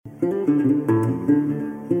Welcome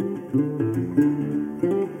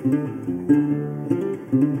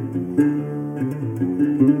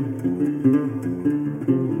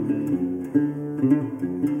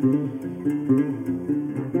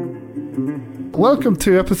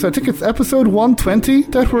to episode, I think it's episode 120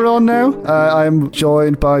 that we're on now. I'm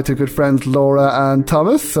joined by two good friends, Laura and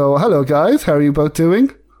Thomas. So, hello guys, how are you both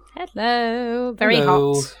doing? Hello. Very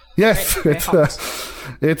Hello. hot. Yes, Very hot.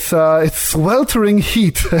 it's sweltering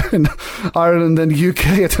heat in Ireland and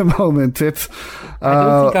UK at the moment. I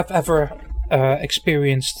don't think I've ever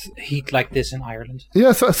experienced heat like this in Ireland.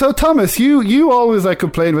 Yeah, so Thomas, you always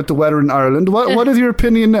complain about the weather in Ireland. What is your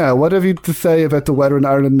opinion now? What have you to say about the weather in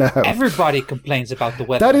Ireland now? Everybody complains about the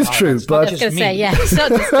weather. That is in true, Ireland. It's but not I was just going to me. say, yeah, it's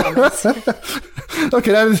not just Thomas.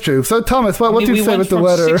 Okay, that is true. So Thomas, what do you say about the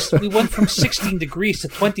weather? We went from 16 degrees to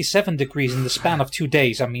 27 degrees in the span of 2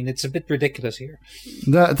 days. I mean, it's a bit ridiculous here.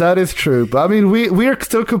 That is true. But I mean, we are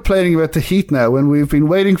still complaining about the heat now, and we've been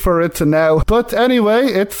waiting for it to now. But anyway,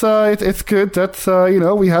 it's good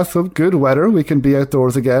that we have some good weather. We can be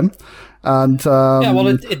outdoors again. And yeah, well,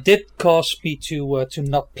 it did cause me to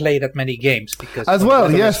not play that many games because as when well,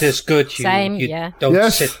 the weather yes, is this good, you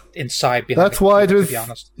don't sit inside behind. That's why to be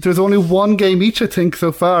honest. there's only one game each, I think,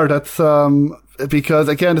 so far. That's because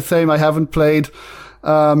again, the same. I haven't played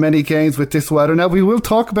many games with this weather. Now we will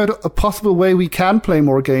talk about a possible way we can play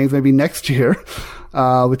more games, maybe next year.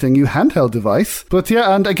 With a new handheld device. But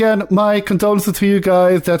yeah, and again, my condolences to you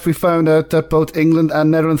guys that we found out that both England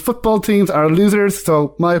and Netherlands football teams are losers,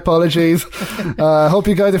 so my apologies. Hope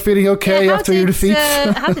you guys are feeling okay after your defeats.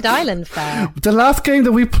 How did Ireland fare? The last game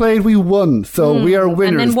that we played, we won, so we are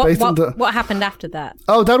winners. And then what happened after that?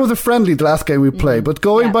 Oh, that was a friendly, the last game we played. But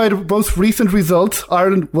going by the most recent results,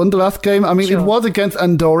 Ireland won the last game. I mean, It was against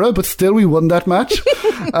Andorra, but still we won that match.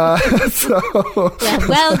 Yeah,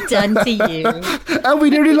 well done to you. And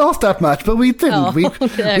we nearly lost that match, but we didn't.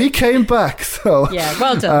 No. We came back. So yeah,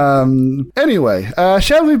 well done. Anyway,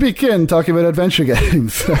 shall we begin talking about adventure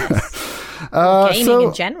games? Gaming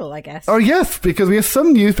in general, I guess. Oh yes, because we have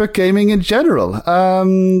some news about gaming in general,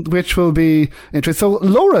 which will be interesting. So,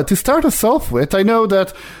 Laura, to start us off with, I know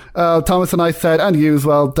that Thomas and I said, and you as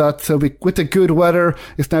well, that with the good weather,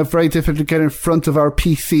 it's now very difficult to get in front of our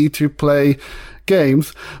PC to play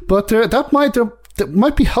games. But that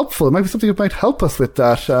might be helpful. It might be something that might help us with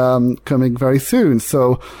that coming very soon.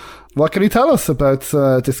 So what can you tell us about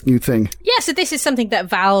this new thing? Yeah, so this is something that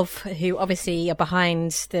Valve, who obviously are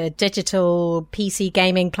behind the digital PC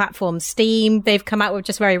gaming platform Steam, they've come out with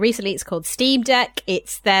just very recently. It's called Steam Deck.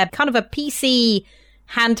 It's their kind of a PC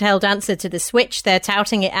handheld answer to the Switch. They're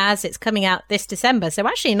touting it as it's coming out this December. So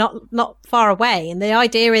actually not far away. And the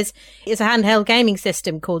idea is it's a handheld gaming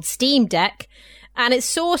system called Steam Deck. And it's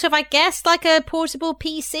sort of, I guess, like a portable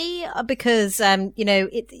PC because,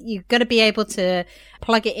 you're going to be able to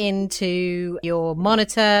plug it into your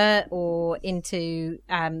monitor or into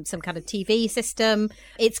some kind of TV system.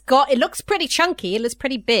 It looks pretty chunky. It looks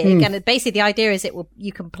pretty big. And basically the idea is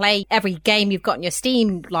you can play every game you've got in your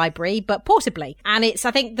Steam library, but portably. And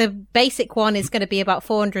I think the basic one is going to be about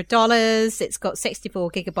 $400. It's got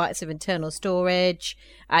 64 gigabytes of internal storage.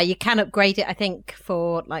 You can upgrade it, I think,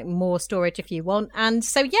 for like more storage if you want. And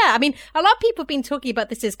so, yeah, I mean, a lot of people have been talking about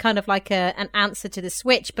this as kind of like an answer to the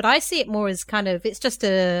Switch, but I see it more as kind of, it's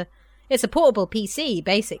a portable PC,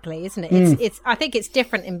 basically, isn't it? I think it's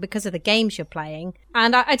different because of the games you're playing.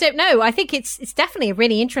 And I don't know. I think it's definitely a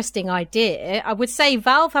really interesting idea. I would say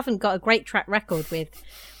Valve haven't got a great track record with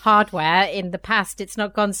hardware in the past. It's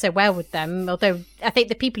not gone so well with them, although I think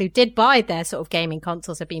the people who did buy their sort of gaming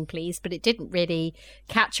consoles have been pleased, but it didn't really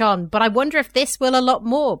catch on. But I wonder if this will a lot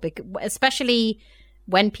more, especially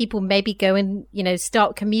when people maybe go and,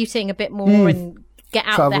 start commuting a bit more and get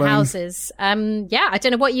out of their houses. I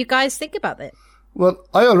don't know what you guys think about it. Well,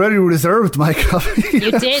 I already reserved my copy.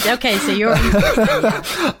 You did? Okay, so you're...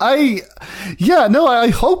 I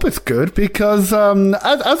hope it's good because,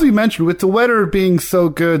 as we mentioned, with the weather being so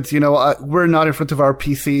good, we're not in front of our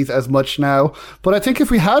PCs as much now. But I think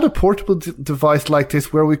if we had a portable device like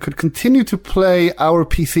this where we could continue to play our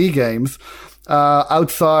PC games,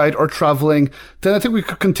 outside or traveling, then I think we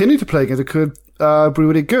could continue to play games. It could be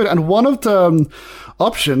really good. And one of the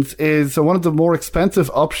options is, one of the more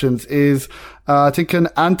expensive options is, I think an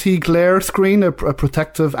anti-glare screen, a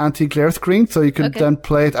protective anti-glare screen. So you can then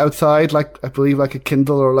play it outside, like, I believe like a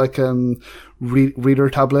Kindle or like reader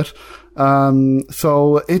tablet.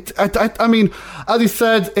 So I mean, as you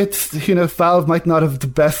said, it's, Valve might not have the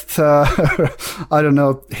best, I don't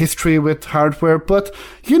know, history with hardware, but,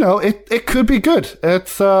 it could be good.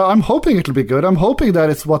 I'm hoping it'll be good. I'm hoping that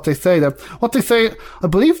it's what they say. I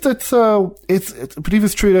believe that, I believe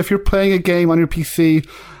it's true that if you're playing a game on your PC,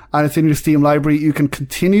 and it's in your Steam library, you can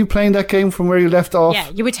continue playing that game from where you left off. Yeah,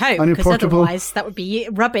 you would hope, because otherwise that would be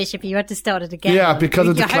rubbish if you had to start it again. Yeah, because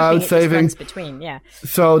of the cloud saving. Between, yeah.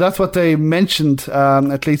 So that's what they mentioned,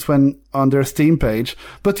 at least when on their Steam page.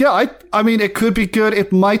 But yeah, I mean, it could be good.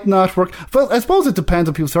 It might not work. Well, I suppose it depends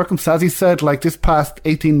on people's circumstances. He said, like, this past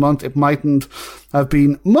 18 months, it mightn't have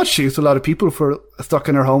been much use to a lot of people for stuck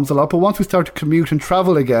in their homes a lot. But once we start to commute and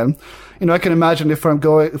travel again, I can imagine if we're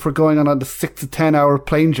going on a 6 to 10 hour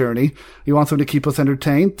plane journey, we want something to keep us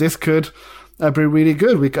entertained. This could be really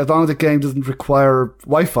good. As long as the game doesn't require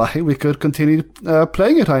Wi-Fi, we could continue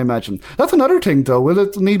playing it, I imagine. That's another thing, though. Will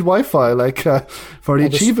it need Wi-Fi, for the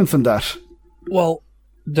achievements and that? Well,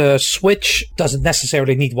 the Switch doesn't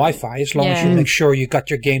necessarily need Wi-Fi as long as you make sure you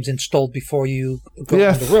got your games installed before you go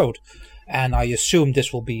on the road. And I assume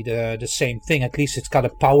this will be the same thing. At least it's got a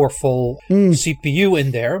powerful CPU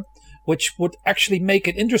in there, which would actually make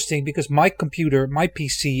it interesting because my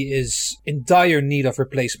PC is in dire need of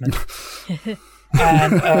replacement.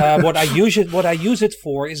 And what I use it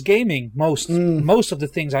for is gaming. Most of the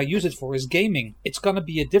things I use it for is gaming. It's gonna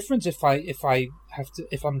be a difference if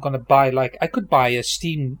I'm gonna buy, I could buy a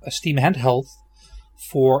Steam handheld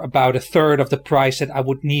for about a third of the price that I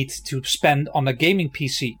would need to spend on a gaming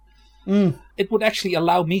PC. It would actually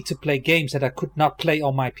allow me to play games that I could not play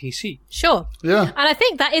on my PC. Sure. Yeah. And I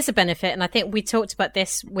think that is a benefit. And I think we talked about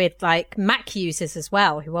this with Mac users as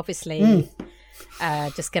well, who obviously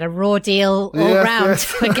just get a raw deal all round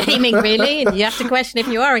for gaming, really. And you have to question, if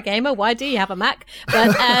you are a gamer, why do you have a Mac?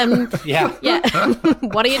 But yeah.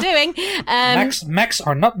 What are you doing? Macs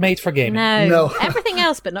are not made for gaming. No. Everything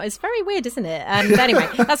else, but not. It's very weird, isn't it? But anyway,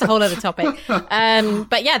 that's a whole other topic.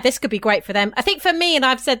 But yeah, this could be great for them. I think for me, and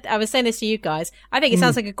I was saying this to you guys, I think it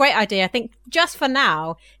sounds like a great idea. I think just for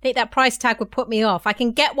now, I think that price tag would put me off. I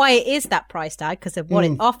can get why it is that price tag because of what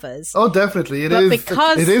it offers. Oh, definitely. It is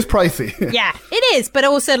pricey. Yeah, it is, but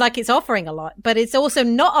also it's offering a lot, but it's also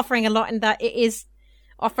not offering a lot in that it is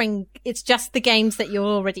offering, it's just the games that you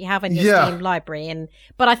already have in your Steam library.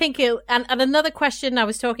 But I think and another question, I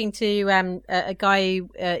was talking to a guy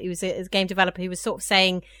who was a game developer who was sort of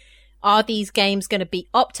saying, are these games going to be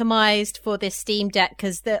optimized for this Steam Deck?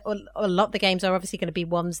 Because a lot of the games are obviously going to be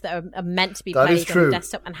ones that are meant to be played on the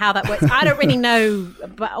desktop, and how that works. I don't really know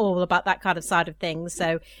all about that kind of side of things.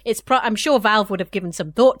 So I'm sure Valve would have given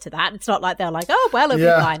some thought to that. It's not like they're like, oh, well, it'll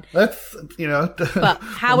be fine. That's, but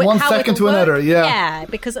how one second to another. Yeah,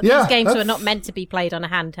 because these games are not meant to be played on a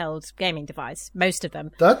handheld gaming device, most of them.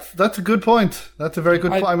 That's a good point. That's a very good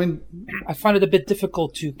point. I mean, I find it a bit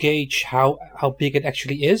difficult to gauge how big it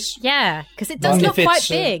actually is. Yeah, because it does look quite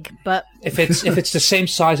big, but if it's the same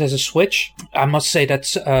size as a Switch, I must say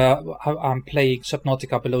that I'm playing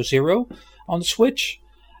Subnautica Below Zero on the Switch,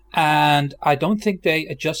 and I don't think they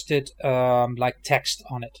adjusted text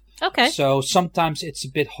on it. Okay. So sometimes it's a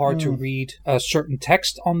bit hard to read certain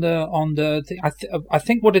text on the thing. I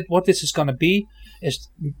think what this is going to be is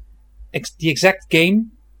the exact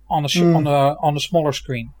game on a smaller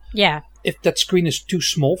screen. Yeah. If that screen is too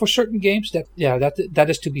small for certain games, that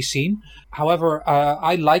is to be seen. However,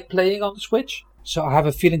 I like playing on the Switch, so I have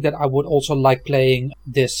a feeling that I would also like playing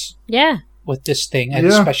this. Yeah. With this thing, and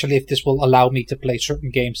especially if this will allow me to play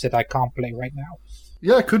certain games that I can't play right now.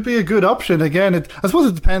 Yeah, it could be a good option. Again, I suppose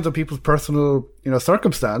it depends on people's personal,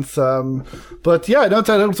 circumstance. But yeah, those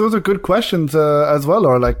are good questions as well.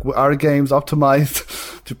 Or are games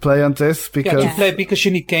optimized to play on this? Because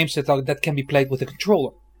you need games that can be played with a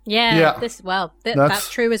controller. Yeah. That's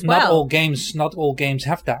true as well. Not all games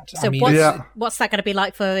have that. So what's that going to be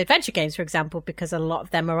like for adventure games, for example? Because a lot of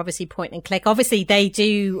them are obviously point and click. Obviously, they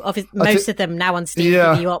do. Most of them now on Steam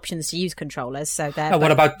give you options to use controllers. So what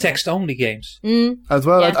about text only games as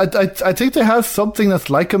well? Yeah. I think they have something that's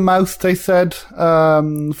like a mouse. They said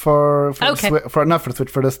for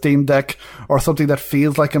the Steam Deck, or something that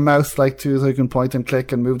feels like a mouse, so you can point and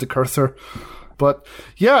click and move the cursor. But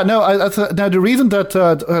yeah, no. Now the reason that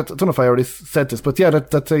I don't know if I already said this, but yeah,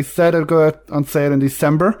 that they said it'll go out on sale in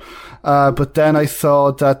December. But then I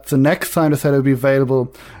saw that the next time they said it'll be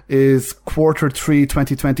available is Q3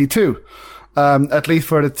 2022. At least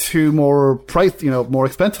for the two more more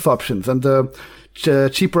expensive options. And the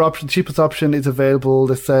cheapest option is available.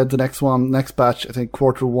 They said the next batch, I think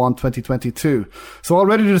Q1 2022. So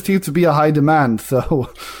already there seems to be a high demand.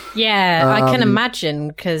 So yeah, I can imagine,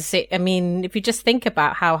 because I mean, if you just think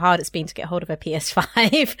about how hard it's been to get hold of a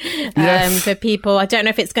PS5 yes. for people, I don't know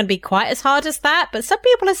if it's going to be quite as hard as that, but some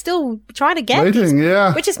people are still trying to get waiting,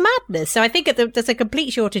 these, which is madness. So I think there's a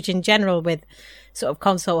complete shortage in general with sort of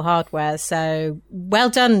console hardware. So well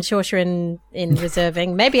done, Shorsha, in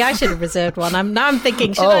reserving. Maybe I should have reserved one. I'm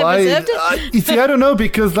thinking, should I have reserved it? You see, I don't know,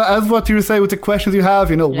 because as what you were saying with the questions you have,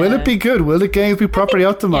 will it be good? Will the games be properly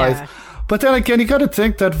optimized? Yeah. But then again, you got to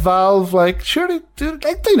think that Valve, surely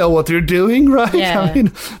they know what they're doing, right? Yeah. I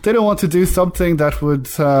mean, they don't want to do something that would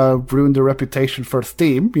ruin their reputation for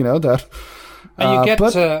Steam. That. And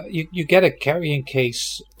you get a carrying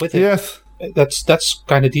case with it. Yes, that's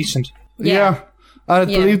kind of decent. Yeah. And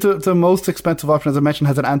I believe the most expensive option, as I mentioned,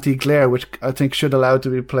 has an anti-glare, which I think should allow it to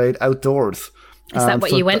be played outdoors. Is that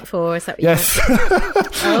what you went for? Is that what yes. You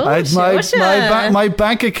went for? Oh, my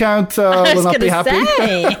bank account will not be happy.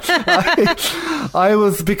 I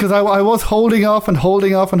was, because I was holding off,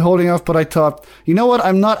 but I thought, you know what?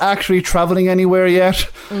 I'm not actually traveling anywhere yet,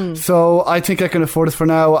 so I think I can afford it for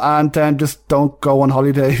now, and then just don't go on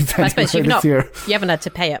holidays this year. You haven't had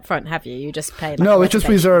to pay up front, have you? You just paid. No, it just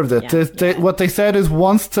reserved it. What they said is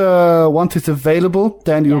once it's available,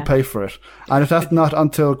 then you'll pay for it, and if that's not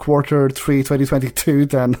until Q3 2022,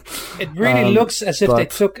 then it really looks as if they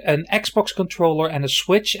took an Xbox controller and a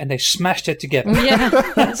Switch and they smashed it together. Yeah,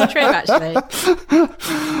 that's true, actually.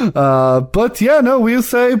 But yeah, no, we'll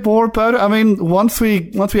say more about it. I mean, once I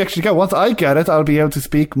get it, I'll be able to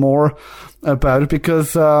speak more about it,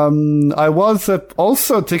 because I was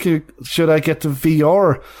also thinking, should I get the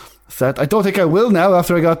VR set? I don't think I will now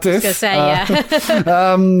after I got this. I was going to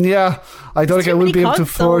say, yeah, I don't think I will be able to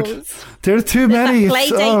afford. There's too many. That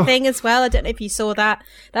Playdate thing as well. I don't know if you saw that.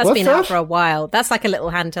 What's been out for a while. That's like a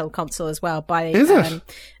little handheld console as well. Is it?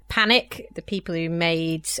 Panic, the people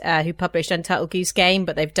who published Untitled Goose Game,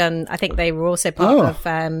 but they've done, I think they were also part of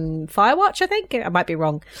Firewatch, I think. I might be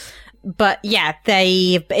wrong. But yeah,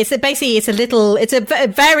 it's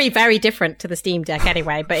very, very different to the Steam Deck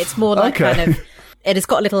anyway, but it's more like kind of, it has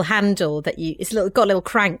got a little handle got a little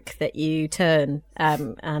crank that you turn,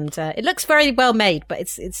 and it looks very well made, but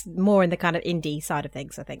it's more in the kind of indie side of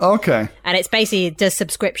things, I think. Okay. And it's basically does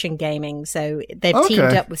subscription gaming, so they've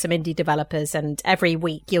teamed up with some indie developers, and every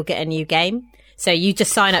week you'll get a new game. So you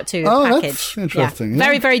just sign up to a package. That's interesting. Yeah.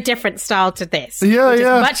 Very, very different style to this. Yeah, which is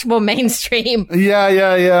much more mainstream.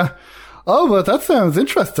 Yeah. Oh, but that sounds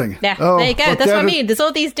interesting. Yeah, there you go. That's what I mean. There's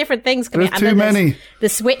all these different things coming out. There's too many. The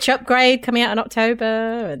Switch upgrade coming out in October.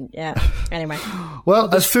 And anyway.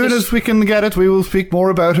 Well, as soon as we can get it, we will speak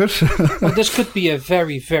more about it. Well, this could be a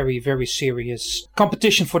very, very, very serious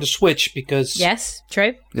competition for the Switch, because... Yes,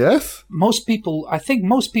 true. Yes. I think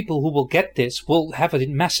most people who will get this will have a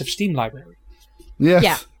massive Steam library. Yes.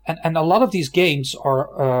 Yeah. And a lot of these games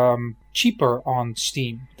are cheaper on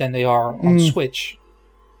Steam than they are on Switch.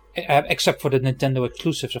 Except for the Nintendo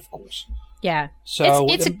exclusives, of course. Yeah. So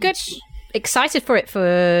it's a good... Excited for it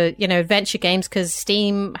for, adventure games, because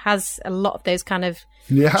Steam has a lot of those kind of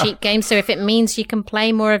cheap games. So if it means you can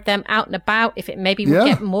play more of them out and about, if it maybe will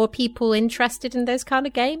get more people interested in those kind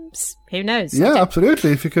of games, who knows? Yeah,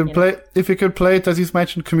 absolutely. If you could play it, as you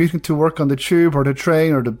mentioned, commuting to work on the tube or the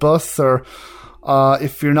train or the bus, or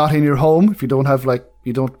if you're not in your home, if you don't have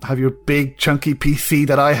you don't have your big chunky PC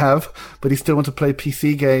that I have, but you still want to play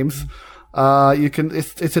PC games, you can.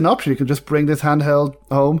 It's an option. You can just bring this handheld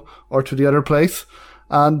home or to the other place,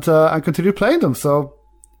 and continue playing them. So,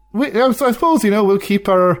 I suppose we'll keep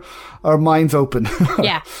our minds open.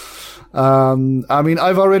 Yeah. I mean,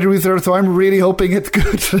 I've already reserved, so I'm really hoping it's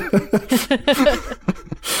good.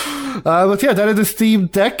 But yeah, that is the Steam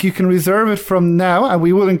Deck. You can reserve it from now, and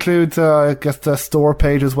we will include, I guess, the store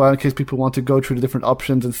page as well, in case people want to go through the different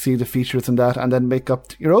options and see the features and that, and then make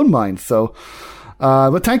up your own mind. So,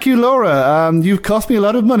 but thank you, Laura. You've cost me a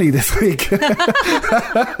lot of money this week.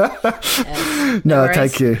 No,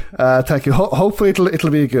 thank you. Thank you. Hopefully it'll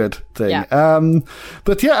be a good thing. Yeah.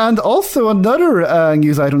 But yeah, and also another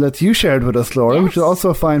news item that you shared with us, Laura, which I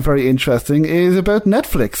also find very interesting, is about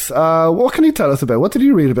Netflix. What can you tell us about? What did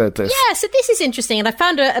you read about this? Yeah, so this is interesting, and I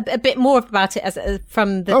found a bit more about it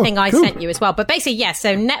from the thing I sent you as well. But basically,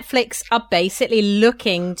 so Netflix are basically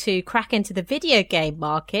looking to crack into the video game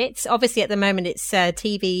market. Obviously, at the moment, it's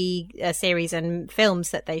TV series and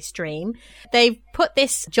films that they stream. They've put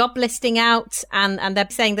this job listing out, and they're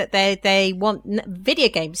saying that they want video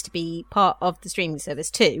games to be part of the streaming service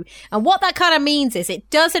too. And what that kind of means is, it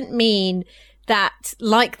doesn't mean that,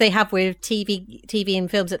 like they have with TV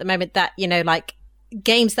and films at the moment, that,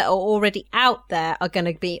 games that are already out there are going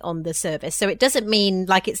to be on the service. So it doesn't mean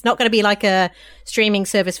like it's not going to be like a streaming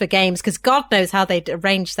service for games, because God knows how they'd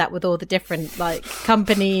arrange that with all the different like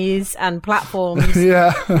companies and platforms.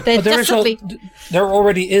 Yeah. There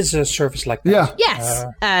already is a service like that. Yeah.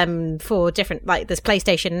 Yes. For different, like there's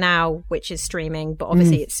PlayStation Now, which is streaming, but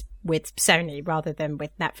obviously it's with Sony rather than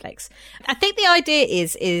with Netflix. I think the idea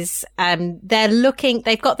is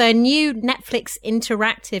they've got their new Netflix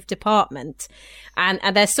interactive department, and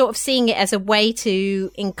they're sort of seeing it as a way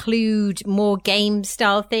to include more game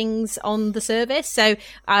style things on the service. So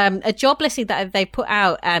a job listing that they put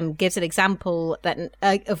out gives an example that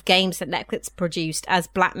of games that Netflix produced as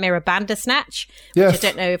Black Mirror Bandersnatch, yes. which I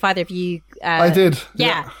don't know if either of you I did.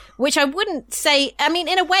 Yeah. Which I wouldn't say, I mean,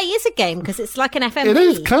 in a way is a game because it's like an FMV. It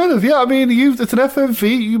is kind of, yeah. I mean, it's an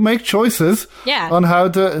FMV. You make choices on how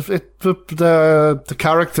the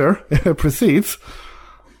character proceeds.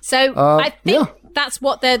 So I think that's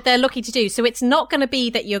what they're looking to do. So it's not going to be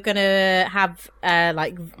that you're going to have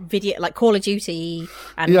like video, like Call of Duty.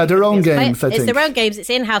 And their own games. It's their own games. It's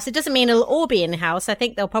in-house. It doesn't mean it'll all be in-house. I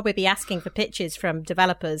think they'll probably be asking for pitches from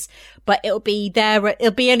developers, but it'll be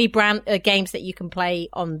only brand games that you can play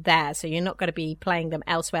on there. So you're not going to be playing them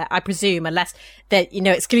elsewhere, I presume, unless they're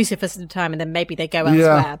exclusive for some time, and then maybe they go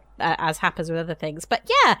elsewhere. As happens with other things. But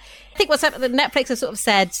yeah, I think what's happened, Netflix has sort of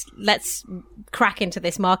said, let's crack into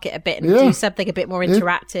this market a bit and do something a bit more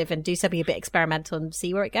interactive and do something a bit experimental and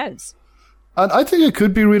see where it goes. And I think it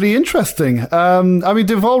could be really interesting. I mean,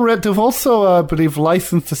 they've also, I believe,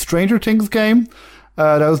 licensed the Stranger Things game.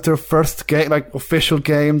 That was their first game, like official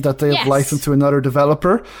game that they have licensed to another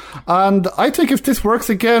developer. And I think if this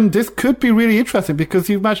works again, this could be really interesting because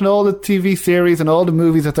you imagine all the TV series and all the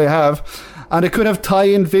movies that they have. And it could have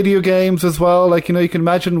tie-in video games as well. Like, you can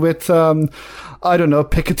imagine with, I don't know,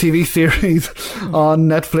 pick a TV series on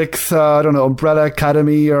Netflix, I don't know, Umbrella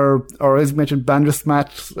Academy or as you mentioned,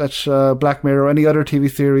 Bandersnatch, Black Mirror, or any other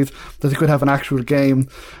TV series that they could have an actual game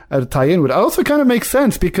to tie in with. It also kind of makes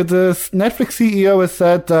sense because the Netflix CEO has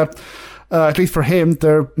said that, at least for him,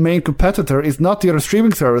 their main competitor is not the other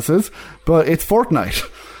streaming services, but it's Fortnite.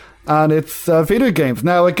 And it's video games.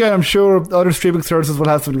 Now, again, I'm sure other streaming services will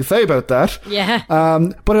have something to say about that. Yeah.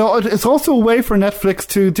 But it's also a way for Netflix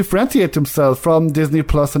to differentiate themselves from Disney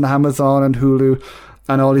Plus and Amazon and Hulu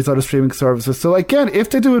and all these other streaming services. So again,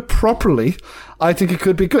 if they do it properly, I think it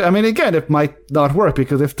could be good. I mean, again, it might not work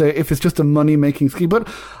because if it's just a money-making scheme. But,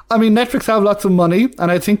 I mean, Netflix have lots of money,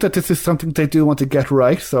 and I think that this is something they do want to get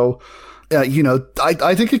right. So...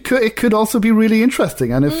 I think it could also be really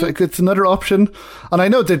interesting, and if it's another option, and I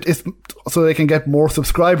know that it's so they can get more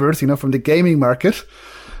subscribers, from the gaming market.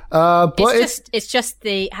 But it's just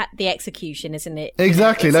the execution, isn't it?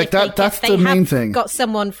 Exactly, that's the main thing. Got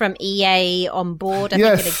someone from EA on board, I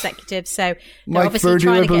think, an executive. So they're Mike obviously Verdi,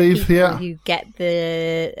 trying to I believe, get people who get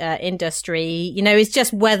the industry. It's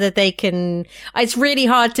just whether they can. It's really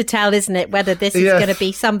hard to tell, isn't it? Whether this is going to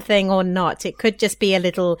be something or not. It could just be a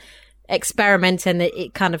little experiment and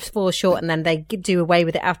it kind of falls short and then they do away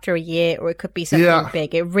with it after a year, or it could be something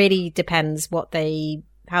big. It really depends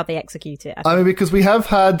how they execute it. I mean, because we have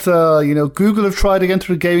had, Google have tried to get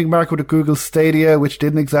into the gaming market with the Google Stadia, which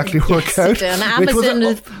didn't exactly work out. And Amazon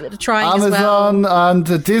is trying as well. Amazon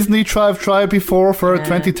and Disney have tried before for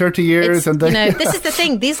 20, 30 years. And this is the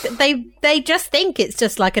thing. They just think it's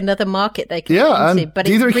just like another market they can get into. But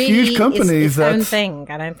these are really huge companies. It's own thing.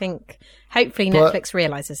 And I think hopefully Netflix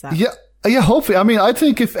realizes that. Yeah, hopefully. I mean, I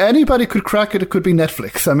think if anybody could crack it, it could be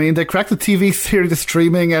Netflix. I mean, they cracked the TV series, the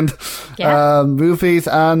streaming and movies,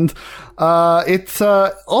 and it's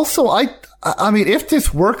also I mean, if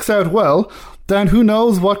this works out well, then who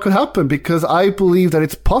knows what could happen? Because I believe that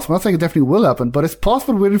it's possible. I'm not saying it definitely will happen, but it's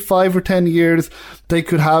possible within 5 or 10 years they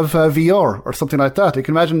could have VR or something like that. You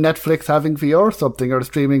can imagine Netflix having VR or something, or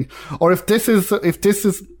streaming. Or if this is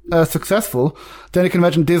successful, then you can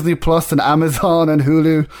imagine Disney Plus and Amazon and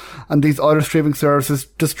Hulu and these other streaming services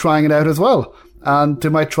just trying it out as well. And they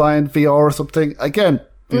might try and VR or something. Again,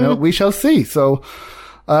 we shall see. So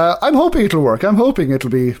I'm hoping it'll work. I'm hoping it'll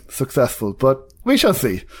be successful, but we shall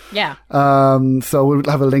see. Yeah. So we'll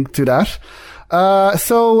have a link to that.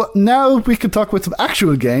 So now we can talk about some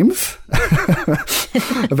actual games.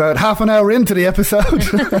 About half an hour into the episode.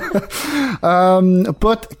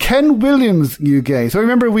 But Ken Williams' new game. So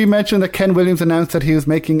remember we mentioned that Ken Williams announced that he was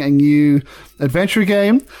making a new adventure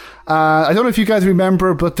game. I don't know if you guys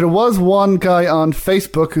remember, but there was one guy on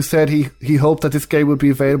Facebook who said he hoped that this game would be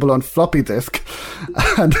available on floppy disk.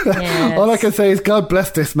 And all I can say is God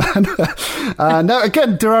bless this man. Now,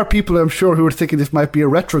 again, there are people, I'm sure, who are thinking this might be a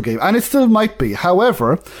retro game, and it still might be.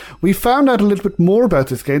 However, we found out a little bit more about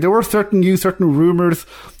this game. There were certain rumors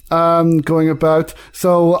going about.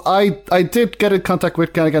 So I did get in contact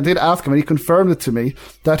with Kennigan. I did ask him, and he confirmed it to me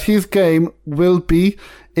that his game will be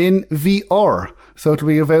in VR. So it'll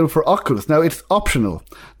be available for Oculus. Now, it's optional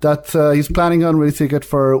that he's planning on releasing it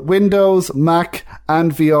for Windows, Mac,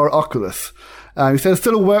 and VR Oculus. He said it's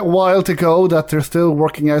still a while to go, that they're still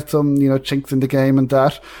working out some, chinks in the game and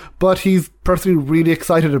that. But he's personally really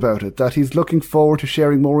excited about it, that he's looking forward to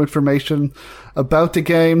sharing more information about the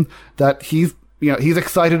game, that he's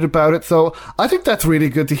excited about it. So I think that's really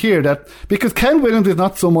good to hear, that because Ken Williams is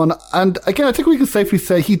not someone, and again, I think we can safely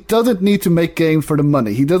say he doesn't need to make games for the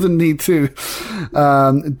money. He doesn't need to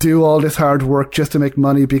do all this hard work just to make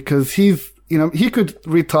money, because he's, he could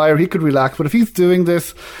retire, he could relax, but if he's doing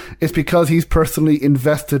this, it's because he's personally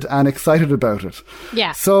invested and excited about it.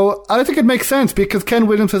 Yeah. So I think it makes sense, because Ken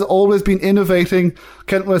Williams has always been innovating.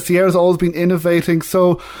 Sierra's always been innovating.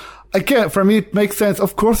 So again, for me, it makes sense.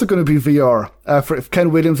 Of course, it's going to be VR. If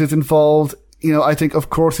Ken Williams is involved, I think,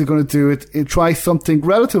 of course, he's going to do it. Try something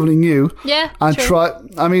relatively new. Yeah, and true.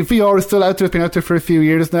 VR is still out there. It's been out there for a few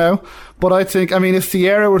years now. But I think, if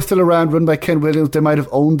Sierra were still around, run by Ken Williams, they might have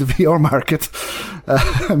owned the VR market.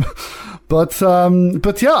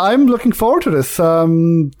 But yeah, I'm looking forward to this.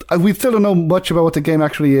 We still don't know much about what the game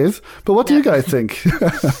actually is, but what do you guys think?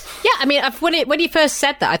 Yeah, when you first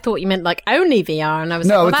said that, I thought you meant like only VR, and I was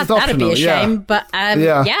that'd be a shame. Yeah. But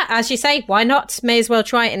as you say, why not? May as well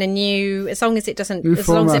try it in a new, as long as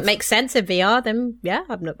it makes sense in VR, then yeah,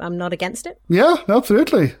 I'm not against it. Yeah,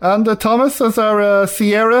 absolutely. And Thomas, as our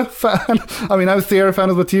Sierra fan, I'm a Sierra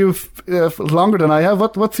fan with you longer than I have.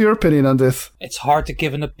 What's your opinion on this? It's hard to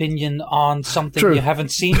give an opinion on something you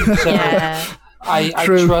haven't seen. So yeah.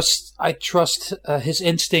 I trust his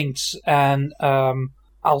instincts, and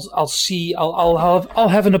I'll see. I'll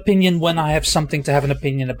have an opinion when I have something to have an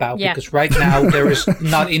opinion about. Yeah. Because right now there is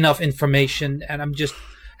not enough information, and I'm just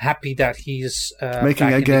happy that he's making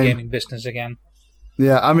back a in game. the gaming business again.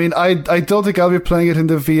 Yeah, I don't think I'll be playing it in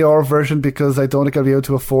the VR version, because I don't think I'll be able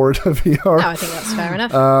to afford a VR. No, I think that's fair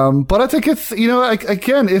enough. But I think it's,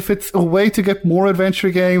 again, if it's a way to get more adventure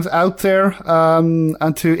games out there,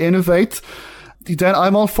 and to innovate, then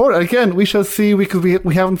I'm all for it. Again, we shall see, because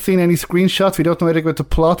we haven't seen any screenshots. We don't know anything about the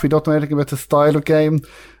plot. We don't know anything about the style of game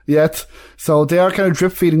yet. So they are kind of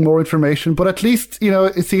drip feeding more information, but at least,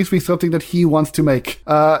 it seems to be something that he wants to make.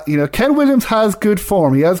 Ken Williams has good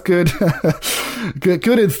form. He has good,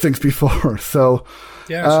 good instincts before. So.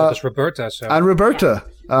 Yeah, so does Roberta. And Roberta.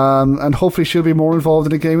 And hopefully she'll be more involved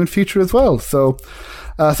in the game in future as well. So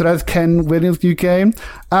that's Ken Williams' new game.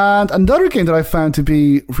 And another game that I found to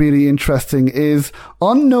be really interesting is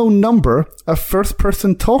Unknown Number, a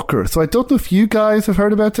first-person talker. So I don't know if you guys have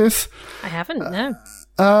heard about this. I haven't, no.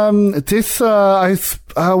 I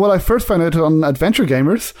first found out on Adventure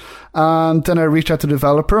Gamers, and then I reached out to the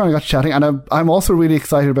developer and I got chatting, and I'm also really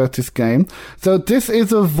excited about this game. So this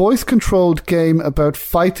is a voice-controlled game about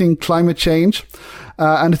fighting climate change,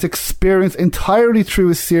 and it's experienced entirely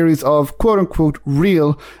through a series of quote-unquote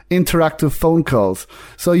real interactive phone calls.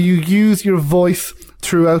 So you use your voice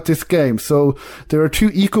throughout this game. So there are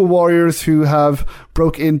two eco-warriors who have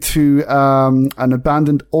broke into an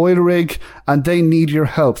abandoned oil rig, and they need your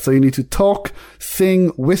help. So you need to talk, sing,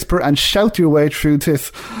 whisper, and shout your way through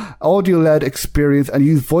this audio-led experience and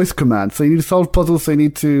use voice commands. So you need to solve puzzles. So you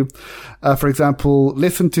need to, for example,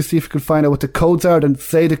 listen to see if you can find out what the codes are, then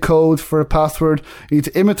say the code for a password. You need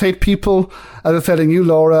to imitate people. As I said in you,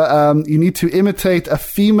 Laura, you need to imitate a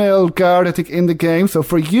female guard, I think, in the game. So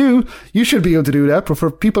for you should be able to do that. But for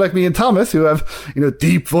people like me and Thomas, who have,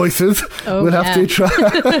 deep voices, we'll have to try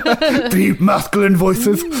deep masculine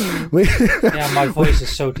voices. Yeah, my voice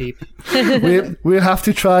is so deep. We'll have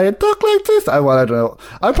to try and talk like this. I don't know.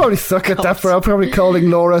 I probably suck at that. I'm probably calling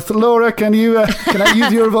Laura. So Laura, can I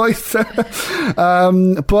use your voice?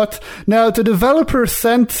 But now the developer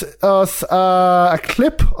sent us a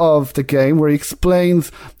clip of the game where he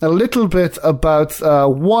explains a little bit about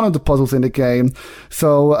one of the puzzles in the game.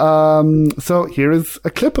 So here is a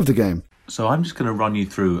clip of the game. So I'm just going to run you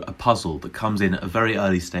through a puzzle that comes in at a very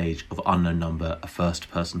early stage of Unknown Number, a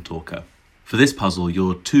first-person talker. For this puzzle,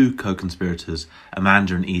 your two co-conspirators,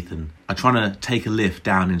 Amanda and Ethan, are trying to take a lift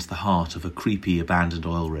down into the heart of a creepy abandoned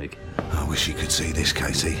oil rig. I wish you could see this,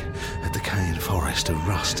 Casey. A decaying forest of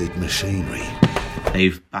rusted machinery.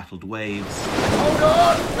 They've battled waves. Hold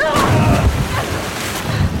on!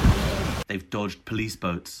 They've dodged police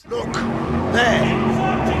boats. Look, there.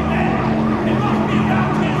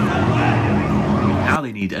 Now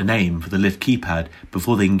they need a name for the lift keypad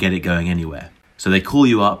before they can get it going anywhere. So they call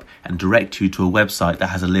you up and direct you to a website that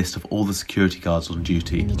has a list of all the security guards on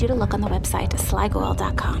duty. I need you to look on the website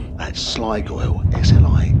sligoil.com. That's Sligoil,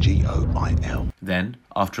 Sligoil. Then,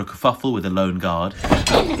 after a kerfuffle with a lone guard,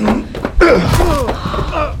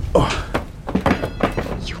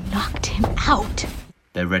 You knocked him out.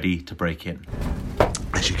 they're ready to break in.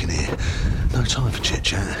 As you can hear, no time for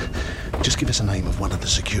chit-chat. Just give us a name of one of the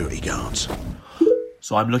security guards.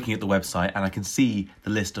 So I'm looking at the website and I can see the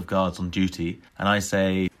list of guards on duty, and I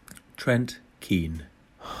say, Trent Keane.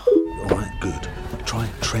 All right, good. Try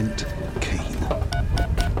Trent Keane.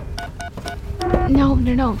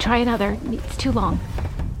 No. Try another. It's too long.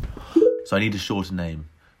 So I need a shorter name.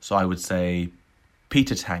 So I would say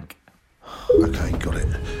Peter Tank. Okay, got it.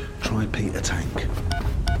 Try Peter Tank.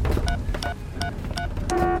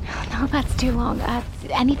 No, that's too long.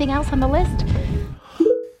 Anything else on the list?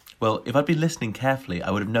 Well, if I'd been listening carefully,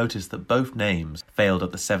 I would have noticed that both names failed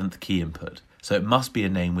at the 7th key input. So it must be a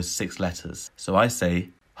name with 6 letters. So I say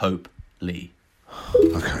Hope Lee.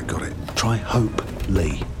 Okay, got it. Try Hope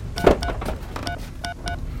Lee.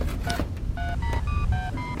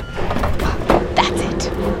 That's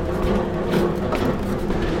it.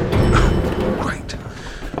 Great.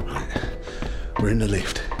 Right. We're in the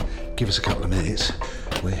lift. Give us a couple of minutes.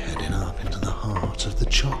 We're heading up into the heart of the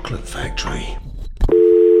chocolate factory.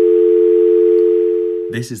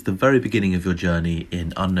 This is the very beginning of your journey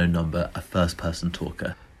in Unknown Number, a first-person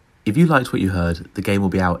talker. If you liked what you heard, the game will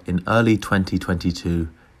be out in early 2022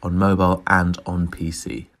 on mobile and on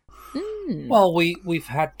PC. Well, we've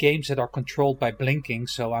had games that are controlled by blinking,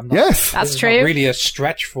 so I'm not. Yes, That's this is true. not really a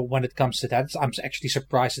stretch for when it comes to that. I'm actually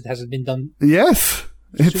surprised it hasn't been done. yes.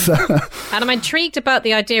 It's And I'm intrigued about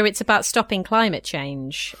the idea it's about stopping climate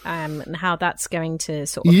change, and how that's going to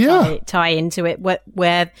sort of tie into it.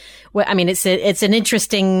 Where I mean, it's an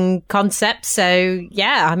interesting concept. So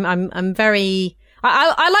yeah, I'm very.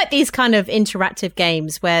 I like these kind of interactive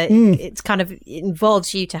games where it's kind of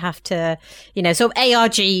involves you to have to, sort of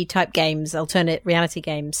ARG type games, alternate reality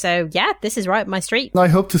games. So yeah, this is right up my street. I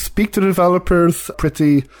hope to speak to the developers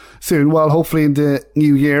pretty soon. Well, hopefully in the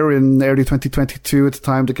new year, in early 2022, at the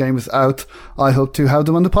time the game is out, I hope to have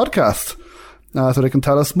them on the podcast so they can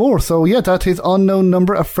tell us more. So yeah, that is Unknown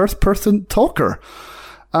Number, a first-person talker.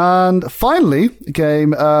 And finally, a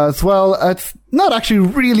game as well. It's not actually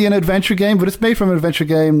really an adventure game, but it's made from an adventure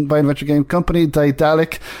game by an adventure game company,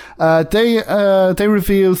 Daedalic. They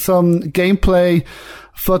reveal some gameplay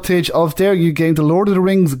footage of their new game, The Lord of the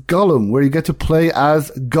Rings Gollum, where you get to play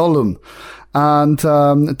as Gollum. And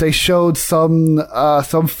they showed some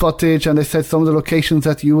footage, and they said some of the locations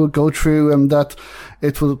that you will go through, and that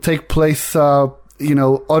it will take place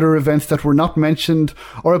other events that were not mentioned,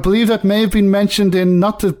 or I believe that may have been mentioned in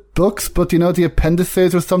not the books, but the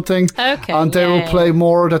appendices or something. Okay, and they will play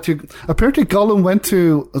more that you. Apparently, Gollum went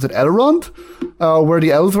to, was it Elrond, where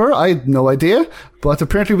the elves were? I had no idea, but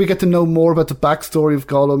apparently we get to know more about the backstory of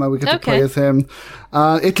Gollum, and we get to play as him.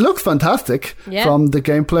 It looks fantastic from the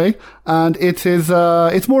gameplay, and it is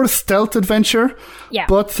it's more a stealth adventure. Yeah.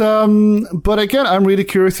 But again, I'm really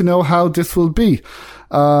curious to know how this will be.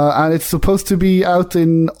 And it's supposed to be out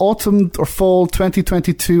in autumn or fall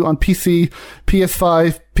 2022 on PC,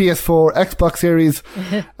 PS5, PS4, Xbox Series,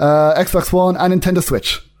 Xbox One, and Nintendo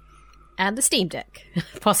Switch. And the Steam Deck,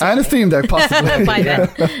 possibly. And a Steam Deck, possibly. By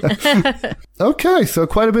then. Okay, so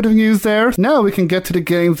quite a bit of news there. Now we can get to the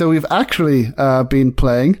games that we've actually been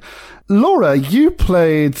playing. Laura, you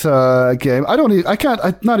played a game. I'm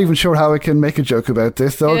not even sure how I can make a joke about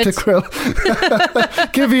this, so Good.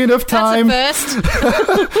 Krill, give you enough time. That's a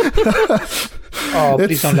first. Oh,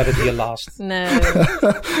 please don't let it be a last. No,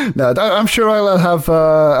 No, I'm sure I'll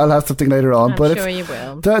have something later on. I'm but sure it's you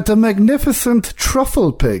will. The magnificent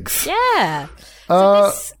truffle pigs. Yeah. So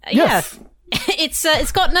this, yes. yeah.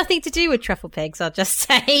 It's got nothing to do with truffle pigs, I'll just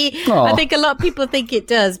say. Aw. I think a lot of people think it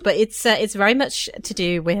does, but it's very much to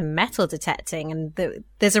do with metal detecting, and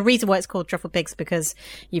there's a reason why it's called truffle pigs, because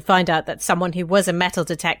you find out that someone who was a metal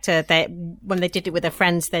detector, when they did it with their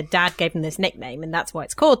friends, their dad gave them this nickname, and that's why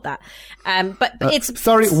it's called that. But it's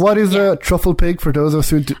sorry. What is a truffle pig for those of us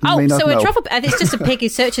who may not know? A truffle it's just a pig who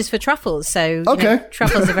searches for truffles. So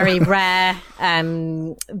truffles are very rare,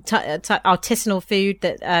 artisanal food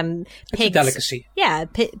that pigs. Delicacy. Yeah,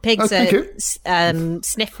 pigs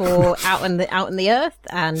sniff for out in the earth,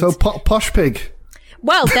 and so posh pig.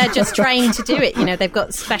 Well, they're just trained to do it. You know, they've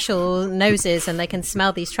got special noses and they can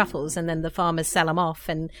smell these truffles, and then the farmers sell them off.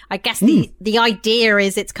 And I guess the idea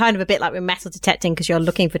is it's kind of a bit like with metal detecting because you're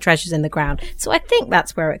looking for treasures in the ground. So I think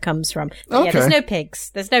that's where it comes from. But yeah, there's no pigs.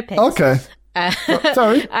 There's no pigs. Okay.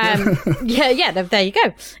 Sorry. There you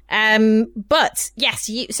go. But yes,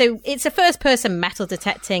 so it's a first-person metal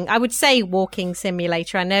detecting. I would say walking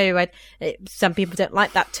simulator. I know some people don't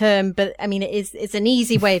like that term, but I mean it's an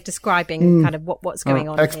easy way of describing kind of what's going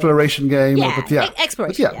on. Exploration game.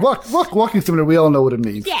 Exploration. Walking simulator. We all know what it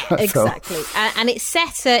means. Yeah, exactly. And it's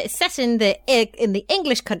set in the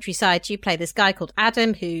English countryside. You play this guy called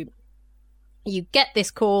Adam who. You get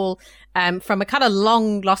this call from a kind of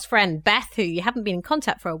long lost friend, Beth, who you haven't been in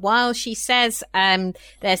contact for a while. She says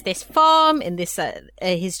there's this farm in this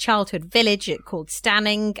his childhood village called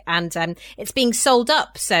Stanning, and it's being sold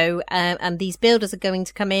up. So and these builders are going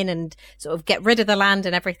to come in and sort of get rid of the land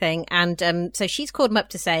and everything. And so she's called him up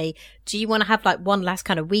to say, do you want to have like one last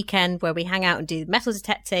kind of weekend where we hang out and do metal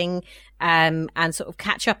detecting and sort of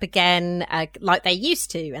catch up again like they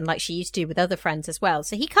used to and like she used to with other friends as well.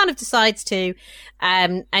 So he kind of decides to,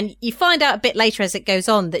 and you find out a bit later as it goes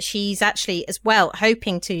on that she's actually as well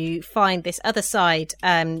hoping to find this other side.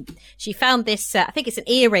 She found this, I think it's an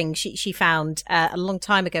earring she found a long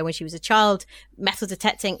time ago when she was a child, metal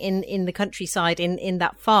detecting in the countryside in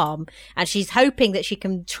that farm. And she's hoping that she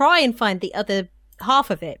can try and find the other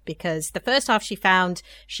half of it, because the first half she found,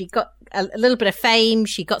 she got a little bit of fame,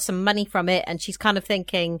 she got some money from it, and she's kind of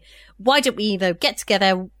thinking, why don't we get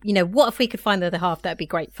together, what if we could find the other half? That'd be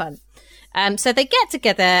great fun. So they get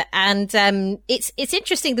together, and it's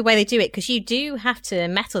interesting the way they do it, because you do have to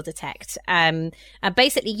metal detect. And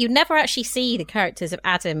basically, you never actually see the characters of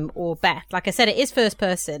Adam or Beth. Like I said, it is first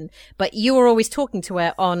person, but you are always talking to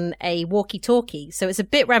her on a walkie-talkie. So it's a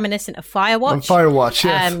bit reminiscent of Firewatch. Firewatch,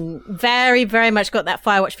 yes. Very, very much got that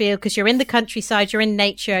Firewatch feel, because you're in the countryside, you're in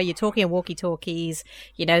nature, you're talking on walkie-talkies.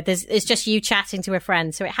 It's just you chatting to a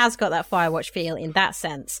friend. So it has got that Firewatch feel in that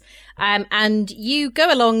sense. And you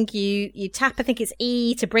go along, you tap, I think it's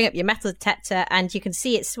E to bring up your metal detector, and you can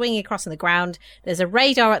see it swinging across on the ground. There's a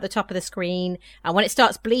radar at the top of the screen, and when it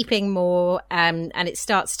starts bleeping more, and it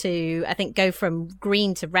starts to, I think, go from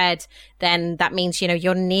green to red, then that means,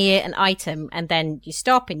 you're near an item, and then you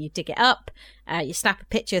stop and you dig it up. You snap a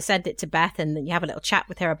picture, send it to Beth, and then you have a little chat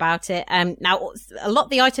with her about it. Now, a lot of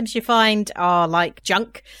the items you find are like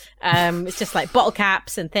junk. It's just like bottle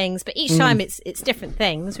caps and things, but each time it's different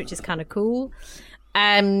things, which is kind of cool.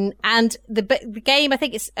 And the game, I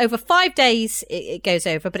think it's over 5 days it goes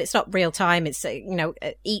over, but it's not real time. It's,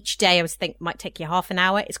 each day I think might take you half an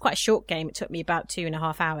hour. It's quite a short game. It took me about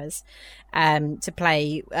 2.5 hours, to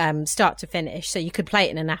play, start to finish. So you could play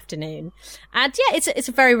it in an afternoon. And yeah, it's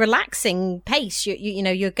a very relaxing pace.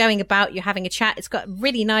 You're going about, you're having a chat. It's got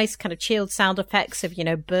really nice kind of chilled sound effects of,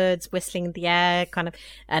 birds whistling in the air, kind of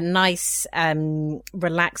a nice,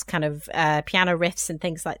 relaxed kind of, piano riffs and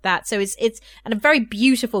things like that. So it's and a very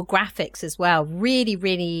beautiful graphics as well. Really,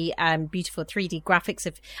 really, beautiful 3D graphics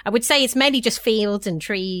I would say it's mainly just fields and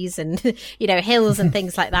trees and, hills and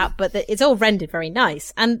things like that, but it's all rendered very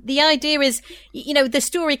nice. And the idea is, the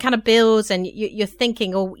story kind of builds and you're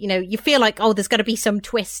thinking, you feel like, there's going to be some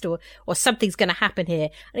twist or something's going to happen here.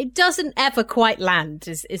 And it doesn't ever quite land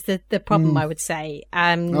is the problem, I would say.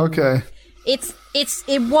 Okay.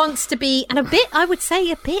 It wants to be, and I would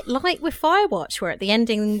say a bit like with Firewatch, where at the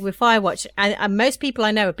ending with Firewatch, and most people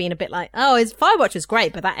I know have been a bit like, Firewatch was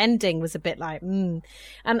great, but that ending was a bit like, And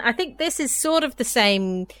I think this is sort of the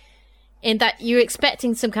same, in that you're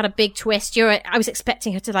expecting some kind of big twist. I was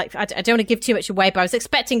expecting her to I don't want to give too much away, but I was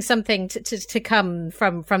expecting something to come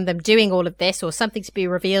from them doing all of this, or something to be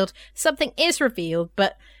revealed. Something is revealed,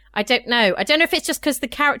 but I don't know. I don't know if it's just because the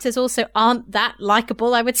characters also aren't that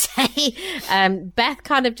likable, I would say. Beth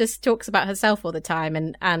kind of just talks about herself all the time,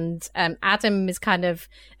 and Adam is kind of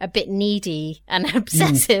a bit needy and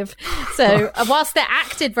obsessive. So whilst they're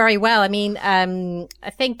acted very well, I mean, I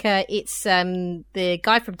think it's the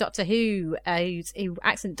guy from Doctor Who who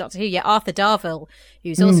acts in Doctor Who, Arthur Darvill,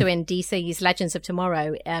 who's also in DC's Legends of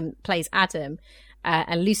Tomorrow, plays Adam.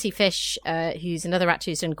 And Lucy Fish, who's another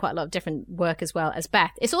actor who's done quite a lot of different work as well as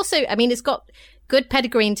Beth. It's also, it's got good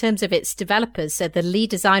pedigree in terms of its developers. So the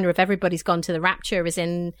lead designer of Everybody's Gone to the Rapture is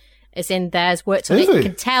in there, has worked on it. You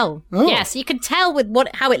can tell. Oh. Yes, you can tell with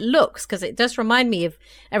how it looks, because it does remind me of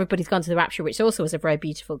Everybody's Gone to the Rapture, which also was a very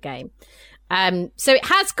beautiful game. So it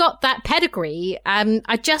has got that pedigree.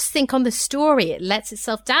 I just think on the story, it lets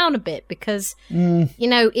itself down a bit because, you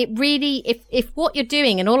know, it really, if what you're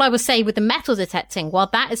doing, and all I will say with the metal detecting, while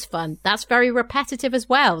that is fun, that's very repetitive as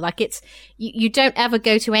well. Like it's, you don't ever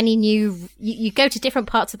go to any new, you go to different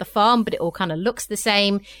parts of the farm, but it all kind of looks the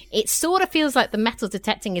same. It sort of feels like the metal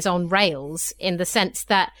detecting is on rails in the sense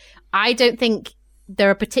that I don't think there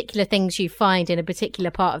are particular things you find in a particular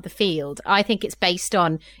part of the field. I think it's based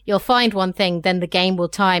on you'll find one thing, then the game will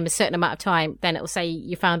time a certain amount of time, then it'll say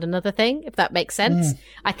you found another thing, if that makes sense.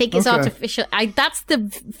 I think it's artificial. That's the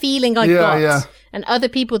feeling I got. Yeah. And other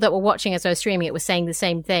people that were watching as I was streaming it were saying the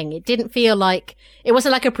same thing. It didn't feel like, it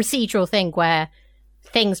wasn't like a procedural thing where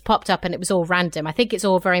things popped up and it was all random. I think it's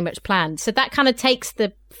all very much planned. So that kind of takes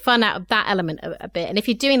the fun out of that element a bit. And if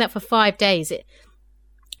you're doing that for 5 days,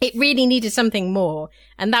 it really needed something more.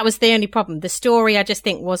 And that was the only problem. The story, I just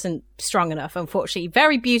think, wasn't strong enough, unfortunately.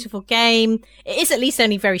 Very beautiful game. It is at least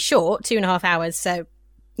only very short, 2.5 hours. So,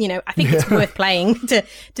 you know, I think it's worth playing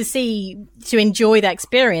to enjoy that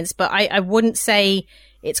experience. But I wouldn't say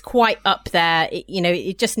it's quite up there.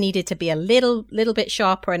 It just needed to be a little bit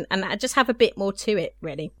sharper and just have a bit more to it,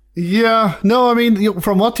 really. Yeah, no, I mean,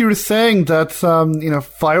 from what you were saying, that,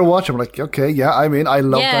 Firewatch, I'm like, okay, yeah, I mean, I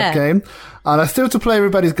love that game. And I still have to play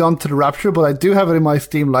Everybody's Gone to the Rapture, but I do have it in my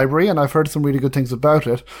Steam library, and I've heard some really good things about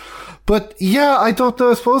it. But yeah, I don't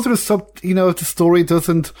know, I suppose there's the story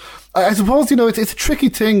doesn't, I suppose, it's a tricky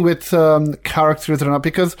thing with, characters or not,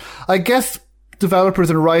 because I guess developers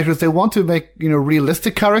and writers, they want to make,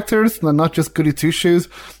 realistic characters and not just goody two-shoes,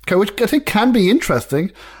 which I think can be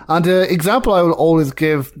interesting. And the example I will always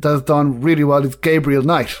give that's done really well is Gabriel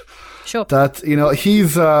Knight. Sure. That,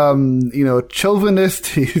 he's, chauvinist,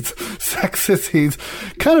 he's sexist, he's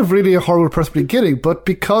kind of really a horrible person beginning, but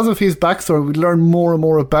because of his backstory, we learn more and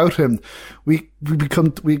more about him. We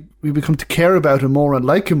become to care about him more and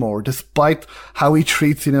like him more, despite how he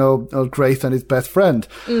treats, Grace and his best friend.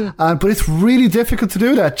 But it's really difficult to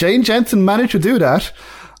do that. Jane Jensen managed to do that.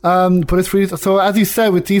 But it's really, so as you said,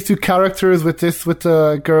 with these two characters, with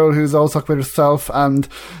the girl who's always talking about herself and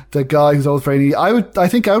the guy who's always very needy, I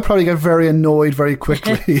think I would probably get very annoyed very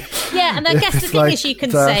quickly. Yeah, and I guess the thing is you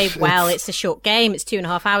can say, well, it's a short game, it's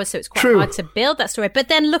 2.5 hours, so it's quite hard to build that story. But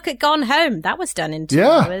then look at Gone Home. That was done in 2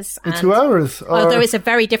 hours. In 2 hours. Although it's a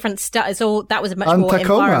very different that was a much more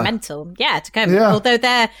Tacoma. Environmental. Yeah, Tacoma. Yeah. Although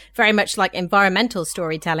they're very much like environmental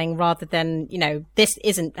storytelling rather than,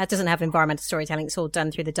 that doesn't have environmental storytelling. It's all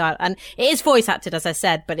done through the dialogue. And it is voice acted, as I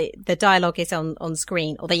said, but the dialogue is on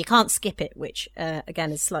screen, although you can't skip it, which,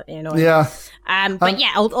 again, is slightly annoying. Yeah. But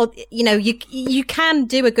you can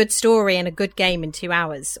do a good story and a good game in 2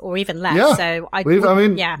 hours or even less. Yeah. So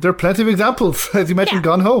there are plenty of examples, as you mentioned,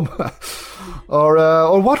 Gone Home.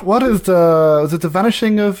 or what is is it the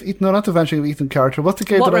Vanishing of Ethan? No, not the Vanishing of Ethan character. What's the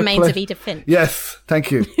game What that Remains of Edith Finch? Yes,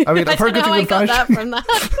 thank you. I mean, I've heard good things about that from that.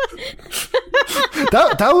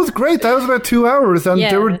 that was great. That was about 2 hours, and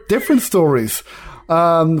there were different stories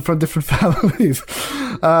from different families.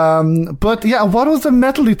 But yeah, what was the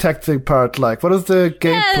metal detecting part like? What was the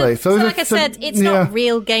gameplay? So like I said, it's not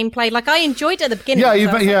real gameplay. Like I enjoyed it at the beginning.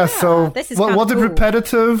 This is was it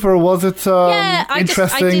repetitive or was it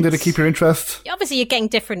interesting? Did it keep your interest? Obviously,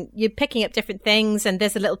 you're picking up different things, and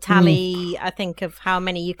there's a little tally, I think, of how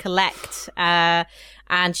many you collect.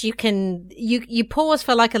 And you pause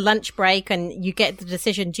for like a lunch break and you get the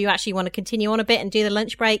decision, do you actually want to continue on a bit and do the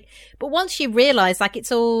lunch break? But once you realize like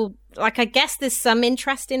it's all, like I guess there's some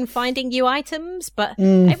interest in finding new items, but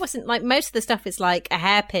it wasn't like most of the stuff is like a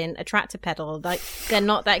hairpin, a tractor pedal, like they're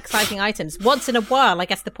not that exciting items. Once in a while, I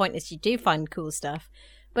guess the point is you do find cool stuff,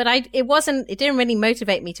 but it didn't really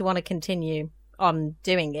motivate me to want to continue on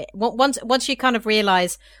doing it. Once you kind of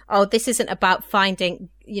realize, oh, this isn't about finding,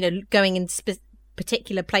 going in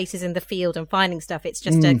particular places in the field and finding stuff, it's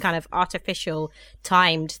just a kind of artificial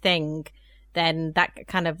timed thing, then that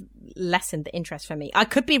kind of lessened the interest for me. I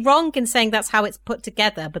could be wrong in saying that's how it's put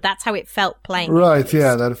together, but that's how it felt playing. Right,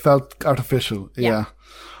 yeah, that it felt artificial. Yeah.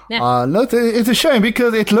 No, it's a shame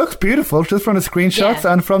because it looks beautiful just from the screenshots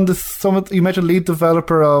and from you mentioned lead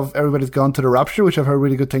developer of Everybody's Gone to the Rapture, which I've heard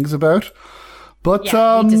really good things about. But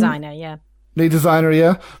lead designer, Lead designer,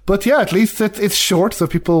 yeah. But yeah, at least it's short, so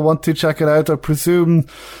people want to check it out. I presume,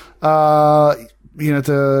 the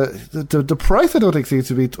price I don't think seems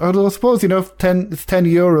to be, although I suppose, it's 10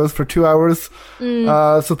 euros for 2 hours.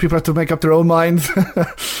 So people have to make up their own minds.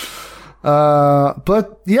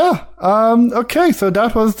 But yeah, okay, so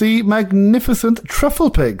that was the magnificent Truffle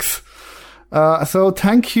Pigs. So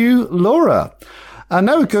thank you, Laura. And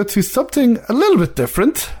now we go to something a little bit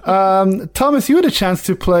different. Thomas, you had a chance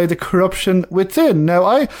to play The Corruption Within. Now,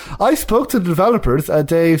 I spoke to the developers,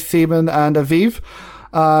 Dave, Seaman, and Aviv,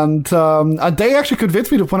 and they actually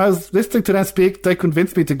convinced me when I was listening to them speak, they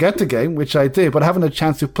convinced me to get the game, which I did, but I haven't had a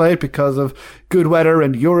chance to play it because of good weather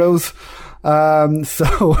and Euros.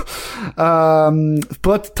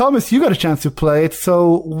 But Thomas, you got a chance to play it.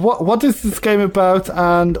 So what is this game about,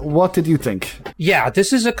 and what did you think? Yeah,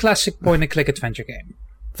 this is a classic point-and-click adventure game.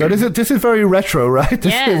 So this is very retro, right?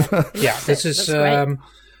 This is.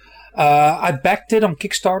 I backed it on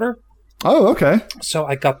Kickstarter. Oh, okay. So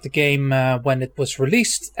I got the game when it was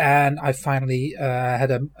released, and I finally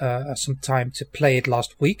had some time to play it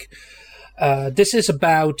last week. This is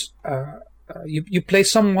about you play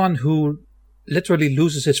someone who literally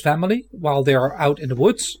loses his family while they are out in the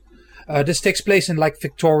woods. This takes place in like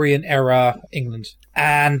Victorian era England,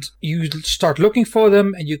 and you start looking for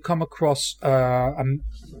them, and you come across a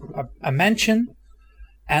mansion,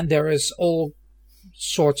 and there is all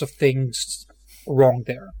sorts of things wrong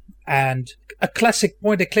there. And a classic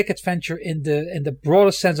point-and-click adventure in the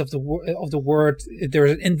broadest sense of the word.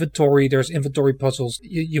 There's an inventory. There's inventory puzzles.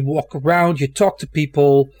 You walk around. You talk to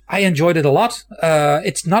people. I enjoyed it a lot.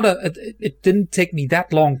 It didn't take me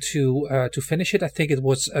that long to finish it. I think it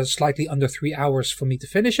was slightly under 3 hours for me to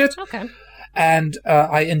finish it. Okay. And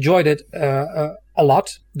I enjoyed it a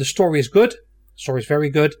lot. The story is good. Story is very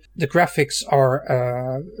good. The graphics are,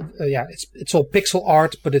 it's all pixel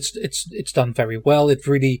art, but it's done very well. It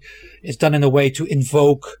really is done in a way to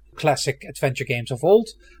invoke classic adventure games of old,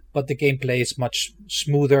 but the gameplay is much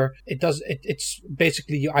smoother. It's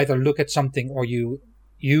basically you either look at something or you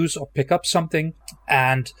use or pick up something,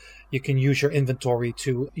 and you can use your inventory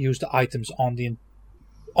to use the items on the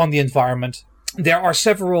environment. There are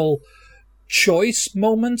several choice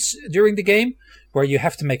moments during the game where you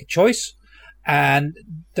have to make a choice. And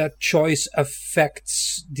that choice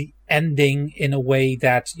affects the ending in a way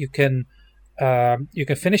that you can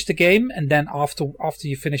finish the game, and then after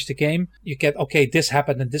you finish the game, you get, okay, this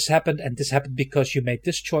happened and this happened and this happened because you made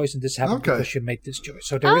this choice and this happened because you made this choice.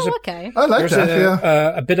 So there is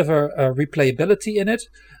a bit of a replayability in it,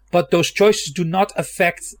 but those choices do not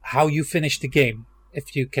affect how you finish the game,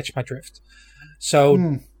 if you catch my drift.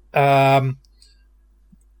 So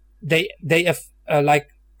they have like.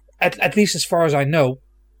 At least as far as I know,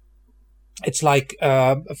 it's like,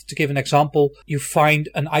 to give an example, you find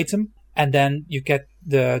an item and then you get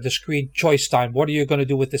the screen choice time. What are you going to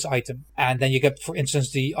do with this item? And then you get, for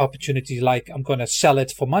instance, the opportunity like, I'm going to sell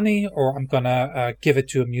it for money, or I'm going to give it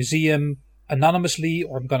to a museum anonymously,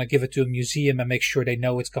 or I'm going to give it to a museum and make sure they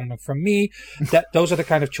know it's coming from me. Those are the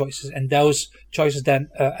kind of choices. And those choices then,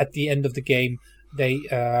 at the end of the game, they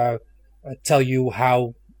tell you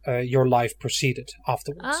how your life proceeded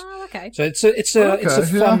afterwards. Oh, okay. So it's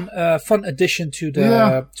a fun addition to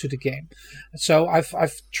the game. So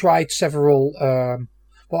I've tried several.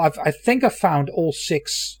 I think I found all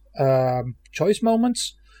 6 choice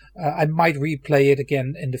moments. I might replay it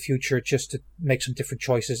again in the future just to make some different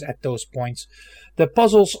choices at those points. The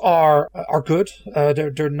puzzles are good.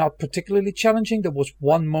 They're not particularly challenging. There was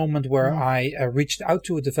one moment where I reached out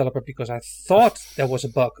to a developer because I thought there was a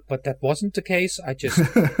bug, but that wasn't the case. I just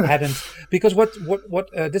hadn't, because what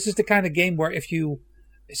this is the kind of game where if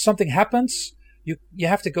something happens, you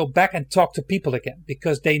have to go back and talk to people again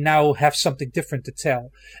because they now have something different to tell.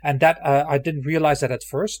 And that I didn't realize that at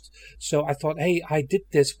first. So I thought, hey, I did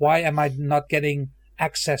this. Why am I not getting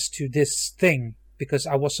access to this thing? Because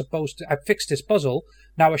I fixed this puzzle.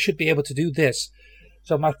 Now I should be able to do this.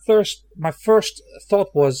 So my first thought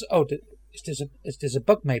was, is this a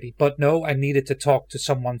bug maybe? But no, I needed to talk to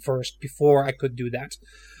someone first before I could do that.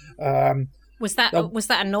 Was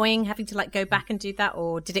that annoying having to like go back and do that,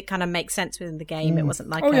 or did it kind of make sense within the game? It wasn't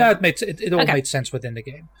like it all made sense within the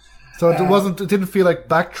game. So it didn't feel like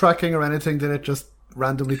backtracking or anything. Did it just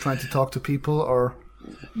randomly trying to talk to people, or?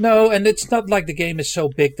 No, and it's not like the game is so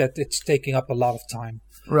big that it's taking up a lot of time.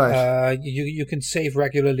 Right. You can save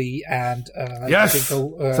regularly, and yes.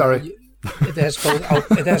 Sorry. It has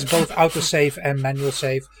both autosave and manual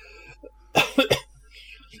save.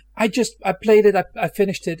 I played it. I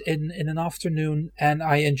finished it in an afternoon, and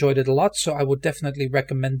I enjoyed it a lot. So I would definitely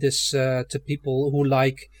recommend this to people who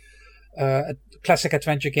like classic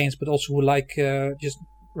adventure games, but also who like just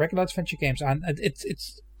regular adventure games. And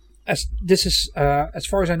as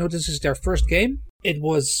far as I know, this is their first game. It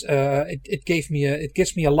was it gives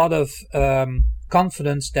me a lot of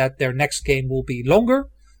confidence that their next game will be longer.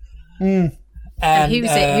 And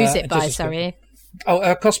who's it by? Sorry.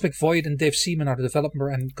 Cosmic Void and Dave Seaman are the developer,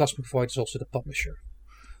 and Cosmic Void is also the publisher.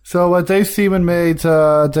 So Dave Seaman made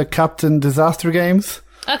the Captain Disaster games.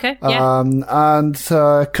 Okay, yeah. And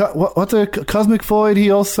what the Cosmic Void?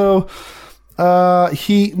 He also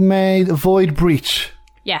he made Void Breach.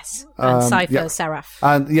 Yes, and Cypher Seraph.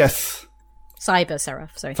 And yes, Cyber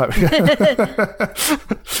Seraph. Sorry.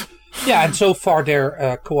 Yeah, and so far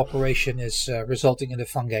their cooperation is resulting in a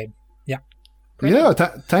fun game. Yeah. Brilliant. Yeah,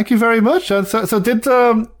 thank you very much. And so did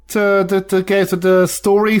the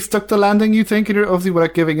story stuck the landing, you think? Obviously,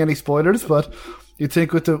 without giving any spoilers, but you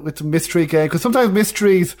think with the mystery game, because sometimes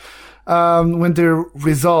mysteries, when they're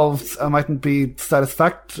resolved, mightn't be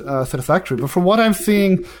satisfactory. But from what I'm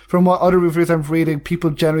seeing, from what other reviews I'm reading, people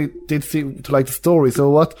generally did seem to like the story. So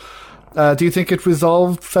what do you think it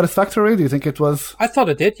resolved satisfactorily? Do you think it was? I thought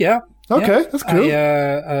it did. Yeah. Okay, that's cool.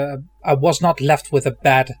 I was not left with a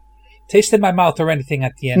bad taste in my mouth or anything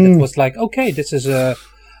at the end. It was like, okay, this is a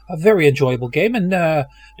very enjoyable game, and there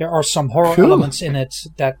are some horror elements in it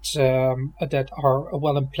that are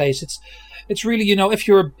well in place. It's really, if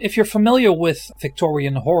you're familiar with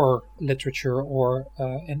Victorian horror literature or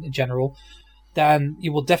in general, then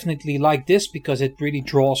you will definitely like this, because it really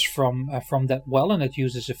draws from that well, and it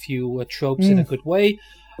uses a few tropes in a good way.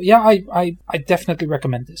 Yeah, I definitely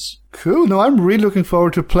recommend this. Cool. No, I'm really looking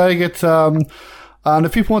forward to playing it. And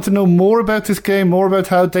if people want to know more about this game, more about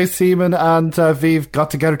how Dave Seaman and Vive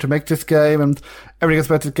got together to make this game and everything else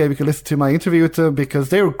about this game, you can listen to my interview with them, because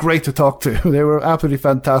they were great to talk to. They were absolutely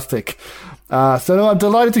fantastic. So no, I'm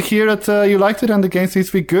delighted to hear that you liked it and the game seems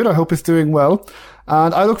to be good. I hope it's doing well.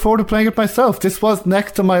 And I look forward to playing it myself. This was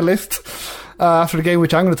next on my list after the game,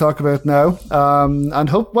 which I'm going to talk about now. And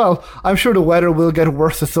I'm sure the weather will get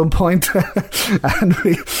worse at some point, and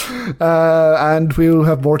we'll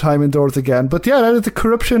have more time indoors again. But yeah, that is The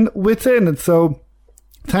Corruption Within. And so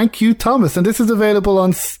thank you, Thomas. And this is available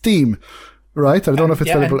on Steam, right? I don't know if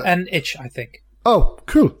it's available. And itch, I think. Oh,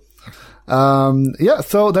 cool.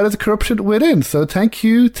 So that is The Corruption Within. So thank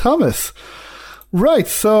you, Thomas. Right,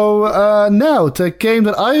 so now the game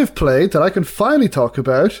that I have played that I can finally talk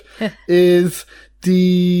about is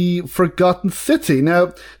The Forgotten City.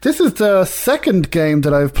 Now, this is the second game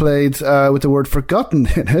that I've played with the word forgotten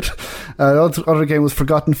in it. The other game was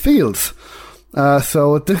Forgotten Fields.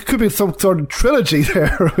 So there could be some sort of trilogy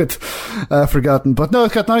there with Forgotten. But no,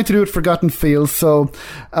 it's got nothing to do with Forgotten Fields. So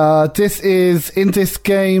in this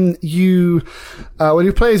game, when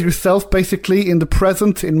you play as yourself, basically, in the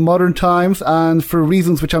present, in modern times, and for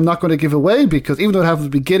reasons which I'm not going to give away, because even though it happens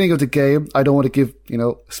at the beginning of the game, I don't want to give,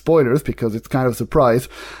 spoilers, because it's kind of a surprise.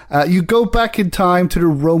 You go back in time to the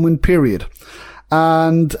Roman period.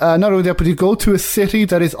 And not only that, but you go to a city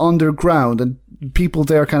that is underground, and people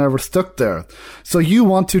there kind of are stuck there. So you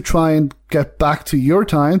want to try and get back to your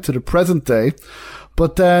time, to the present day.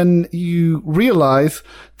 But then you realize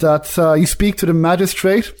that you speak to the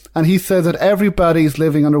magistrate, and he says that everybody is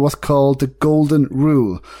living under what's called the Golden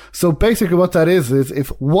Rule. So basically what that is if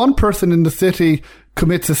one person in the city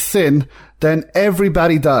commits a sin, then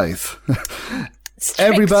everybody dies.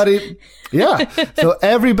 Everybody... Yeah, so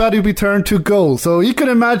everybody will be turned to gold. So you can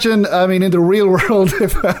imagine, in the real world,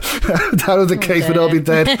 if that was the case, we'd all be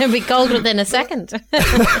dead. It'd be gold within a second.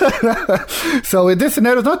 So in this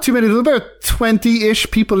scenario, there's not too many, there's about 20-ish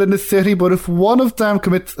people in the city, but if one of them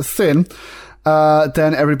commits a sin,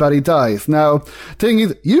 then everybody dies. Now, the thing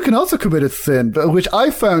is, you can also commit a sin, which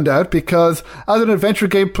I found out because as an adventure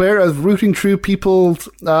game player, I was rooting through people's,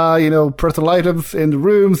 personal items in the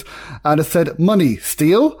rooms, and it said, money,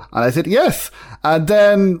 steal? And I said, yes. And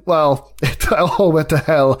then, it all went to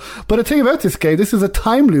hell. But the thing about this game, this is a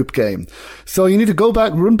time loop game. So you need to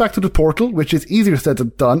run back to the portal, which is easier said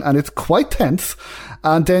than done, and it's quite tense.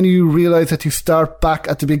 And then you realize that you start back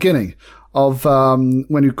at the beginning of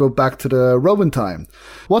when you go back to the Roman time.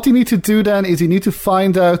 What you need to do then is you need to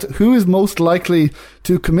find out who is most likely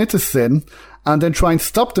to commit a sin, and then try and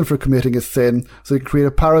stop them from committing a sin, so you can create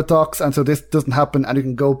a paradox, and so this doesn't happen, and you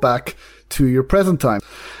can go back to your present time.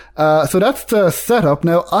 So that's the setup.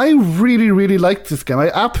 Now, I really, really liked this game.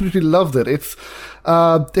 I absolutely loved it.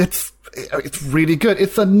 It's really good.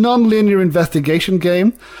 It's a non-linear investigation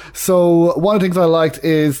game. So one of the things I liked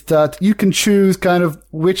is that you can choose kind of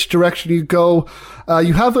which direction you go.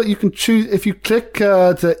 You can choose, if you click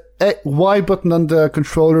the Y button on the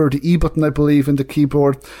controller, or the E button, I believe, in the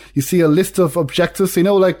keyboard, you see a list of objectives. So,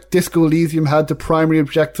 like Disco Elysium had the primary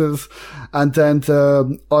objectives and then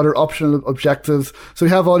the other optional objectives. So you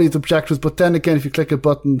have all these objectives, but then again, if you click a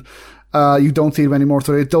button, you don't see them anymore,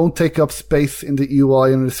 so they don't take up space in the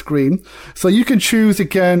UI on the screen. So you can choose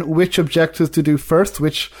again which objectives to do first,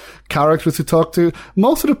 which characters to talk to.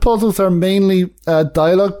 Most of the puzzles are mainly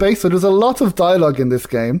dialogue based, so there's a lot of dialogue in this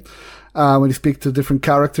game. when you speak to different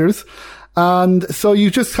characters. And so you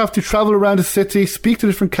just have to travel around the city, speak to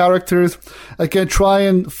different characters, again, try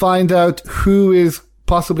and find out who is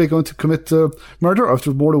possibly going to commit the murder, or if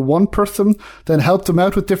there's more than one person, then help them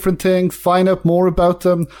out with different things, find out more about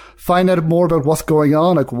them, find out more about what's going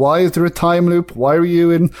on, like why is there a time loop, why are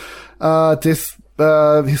you in this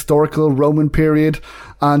historical Roman period,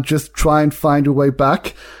 and just try and find your way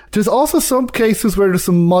back. There's also some cases where there's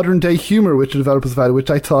some modern day humor which the developers have added, which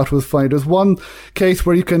I thought was funny. There's one case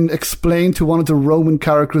where you can explain to one of the Roman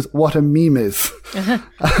characters what a meme is. And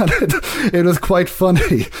it was quite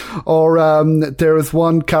funny. Or there was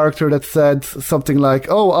one character that said something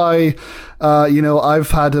like,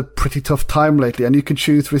 I've had a pretty tough time lately, and you can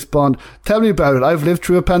choose to respond, tell me about it, I've lived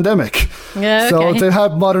through a pandemic. Yeah, okay. So they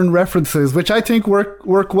have modern references, which I think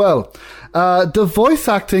work well. The voice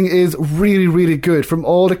acting is really, really good from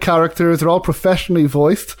all the characters. They're all professionally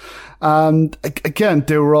voiced. And again,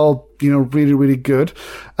 they were all, really, really good.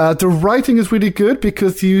 The writing is really good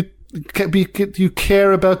because you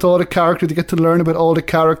care about all the characters. You get to learn about all the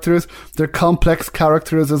characters. They're complex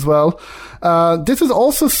characters as well. This is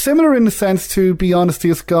also similar in the sense to Beyond the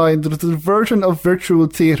Steel Sky. There's a version of virtual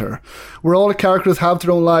theatre where all the characters have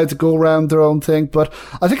their own lives, go around their own thing. But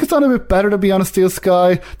I think it's done a bit better than Beyond the Steel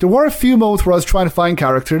Sky. There were a few moments where I was trying to find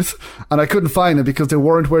characters and I couldn't find them because they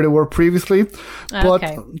weren't where they were previously.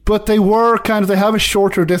 But they were they have a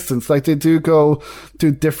shorter distance. Like they do go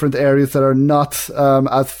to different areas that are not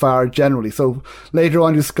as far generally. So later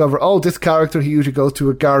on you discover, this character, he usually goes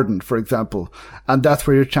to a garden, for example. And that's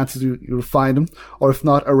where your chances you'll find him, or if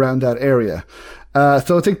not, around that area.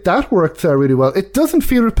 So I think that worked really well. It doesn't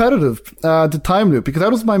feel repetitive, the time loop, because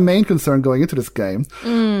that was my main concern going into this game.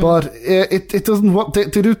 But it doesn't work. They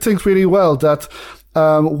do things really well that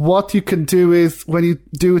what you can do is when you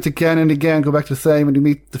do it again and again, go back to the same, when you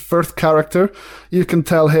meet the first character, you can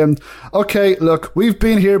tell him, okay, look, we've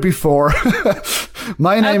been here before.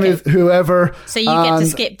 My name is whoever. So you get to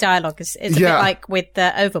skip dialogue. It's a bit like with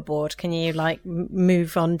the Overboard. Can you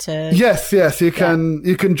move on to? Yes. You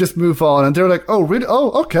can just move on. And they're like, oh, really?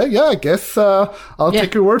 Oh, okay. Yeah, I guess, I'll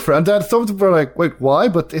take your word for it. And then some of them were like, wait, why?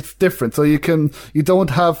 But it's different. So you don't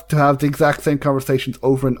have to have the exact same conversations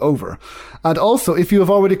over and over. And also, if you have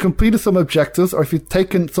already completed some objectives or if you've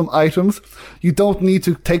taken some items, you don't need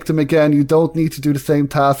to take them again. You don't need to do the same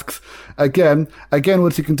tasks again.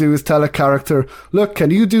 What you can do is tell a character, look, can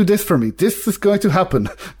you do this for me? This is going to happen.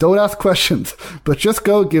 Don't ask questions, but just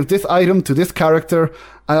go give this item to this character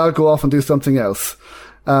and I'll go off and do something else.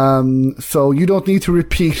 So you don't need to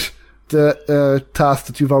repeat the task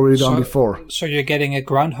that you've already done before. So you're getting a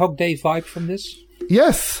Groundhog Day vibe from this?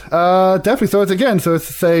 Yes, definitely. So it's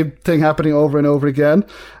the same thing happening over and over again.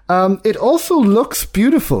 It also looks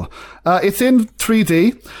beautiful. It's in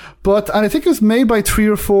 3D, and I think it was made by 3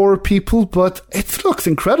 or 4 people, but it looks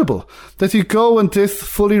incredible that you go in this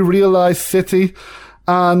fully realized city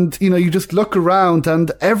and, you just look around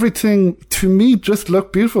and everything to me just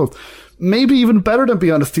looked beautiful. Maybe even better than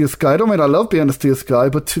Beyond the Steel Sky. I don't mean I love Beyond the Steel Sky,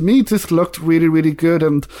 but to me, this looked really, really good.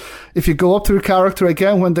 And if you go up to a character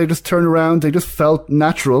again, when they just turn around, they just felt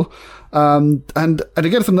natural. And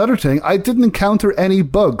again, it's another thing. I didn't encounter any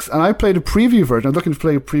bugs, and I played a preview version. I'm looking to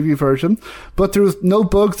play a preview version, but there was no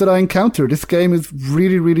bugs that I encountered. This game is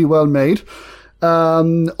really, really well made.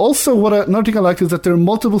 Also, another thing I liked is that there are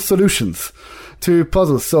multiple solutions to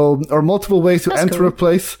puzzles, or multiple ways to enter a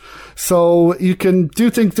place. So you can do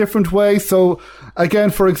things different ways. So again,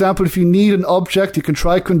 for example, if you need an object, you can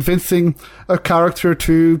try convincing a character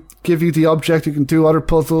to give you the object. You can do other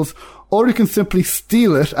puzzles, or you can simply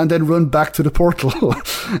steal it and then run back to the portal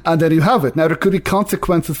and then you have it. Now, there could be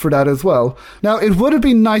consequences for that as well. Now, it would have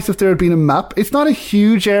been nice if there had been a map. It's not a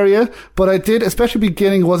huge area, but I did, especially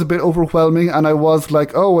beginning, was a bit overwhelming, and I was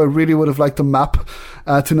like, I really would have liked a map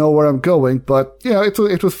to know where I'm going. But,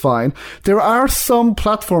 it was fine. There are some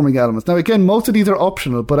platforming elements. Now, again, most of these are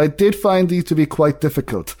optional, but I did find these to be quite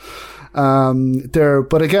difficult.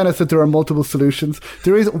 But again, I said there are multiple solutions.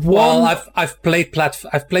 There is one. Well, I've played a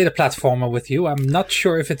platformer with you. I'm not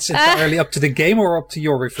sure if it's entirely up to the game or up to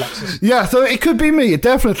your reflexes. Yeah, so it could be me,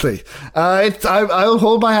 definitely. I'll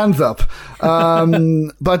hold my hands up.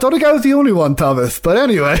 But I don't think I was the only one, Thomas. But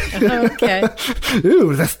anyway. Okay.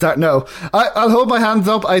 Ooh, let's start now. I'll hold my hands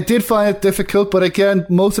up. I did find it difficult, but again,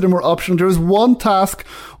 most of them were optional. There is one task,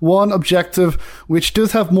 one objective, which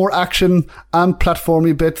does have more action and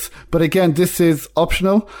platformy bits, but again, this is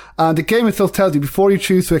optional. And the game itself tells you, before you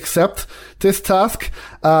choose to accept this task,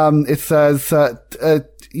 it says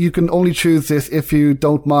you can only choose this if you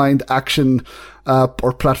don't mind action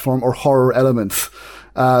or platform or horror elements.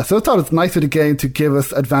 So I thought it's nice of the game to give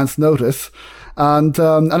us advance notice. And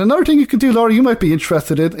another thing you can do, Laura, you might be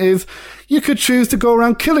interested in, is you could choose to go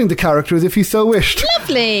around killing the characters if you so wished.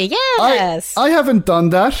 Lovely, yes. I haven't done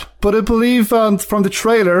that, but I believe from the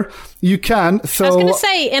trailer you can. So I was going to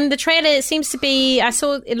say, in the trailer, it seems to be,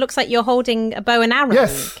 it looks like you're holding a bow and arrow.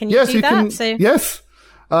 Yes. Can you do that? Yes.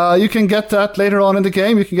 You can get that later on in the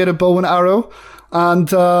game. You can get a bow and arrow. And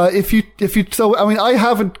if you I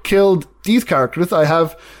haven't killed these characters. I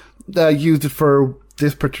have used it for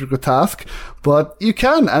this particular task, but you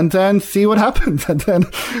can, and then see what happens, and then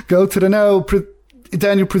go to the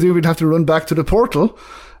then you presumably have to run back to the portal.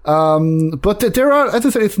 But there are, as I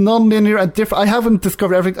said, it's non-linear and different. I haven't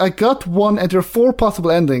discovered everything. I got one, and there are 4 possible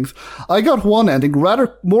endings. I got one ending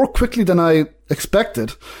rather more quickly than I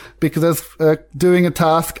expected, because I was doing a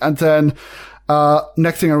task, and then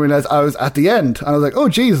next thing I realized I was at the end, and I was like, oh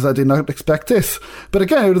Jesus, I did not expect this. But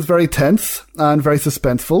again, it was very tense and very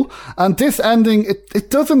suspenseful. And this ending, it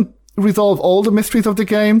doesn't resolve all the mysteries of the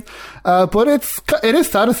game, but it is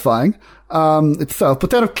satisfying itself.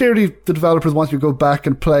 But then clearly the developers want you to go back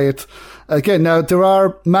and play it again. Now there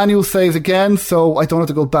are manual saves again, so I don't have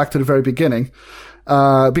to go back to the very beginning.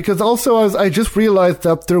 Because also I just realized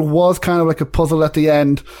that there was kind of like a puzzle at the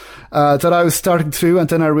end that I was starting to, and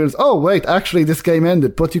then I realized, oh wait, actually this game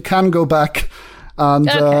ended, but you can go back and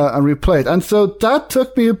replay it. And so that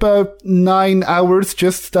took me about 9 hours,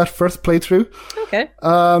 just that first playthrough. Okay.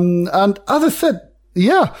 And as I said,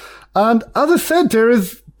 there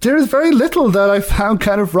is very little that I found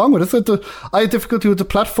kind of wrong with it. So I had difficulty with the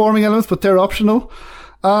platforming elements, but they're optional.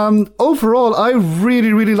 Overall, I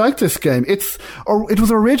really, really like this game. It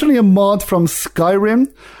was originally a mod from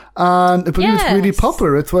Skyrim, and I believe it's really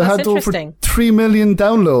popular. It had over 3 million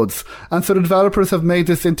downloads, and so the developers have made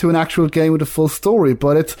this into an actual game with a full story.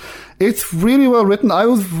 But it's really well written. I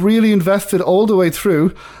was really invested all the way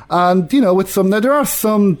through, and there are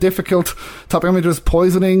some difficult topics. I mean, there's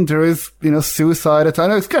poisoning, there is suicide. I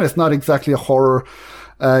know it's not exactly a horror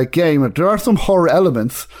game. There are some horror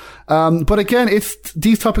elements. But again,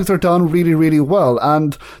 these topics are done really, really well.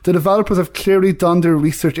 And the developers have clearly done their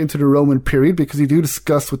research into the Roman period, because you do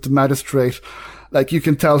discuss with the magistrate, like you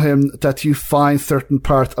can tell him that you find certain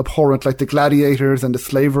parts abhorrent, like the gladiators and the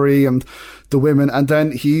slavery and the women. And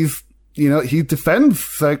then he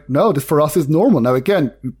defends, like, no, this for us is normal. Now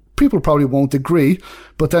again, people probably won't agree,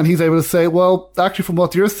 but then he's able to say, well, actually from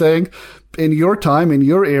what you're saying, in your time, in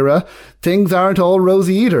your era, things aren't all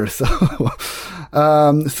rosy either. So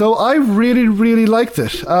I really, really liked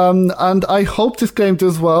it. And I hope this game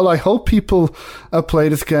does well. I hope people play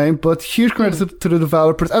this game, but huge credit to the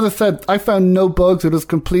developers. As I said, I found no bugs. It was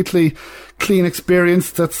completely clean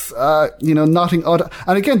experience. That's, nothing odd.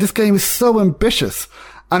 And again, this game is so ambitious,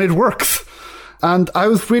 and it works. And I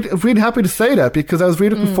was really, really happy to say that, because I was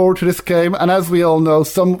really looking forward to this game. And as we all know,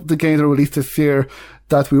 some of the games that were released this year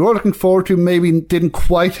that we were looking forward to maybe didn't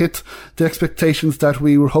quite hit the expectations that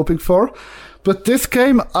we were hoping for. But this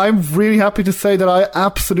game, I'm really happy to say that I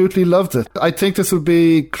absolutely loved it. I think this would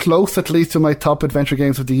be close, at least, to my top adventure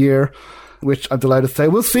games of the year, which I'm delighted to say.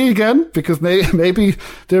 We'll see again, because maybe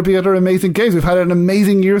there'll be other amazing games. We've had an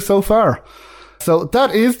amazing year so far. So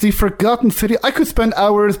that is The Forgotten City. I could spend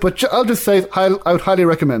hours, but I'll just say I would highly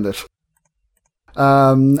recommend it.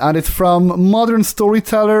 And it's from Modern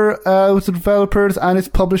Storyteller with the developers, and it's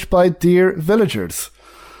published by Dear Villagers.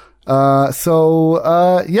 I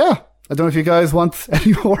don't know if you guys want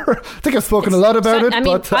any more. I think I've spoken a lot about it.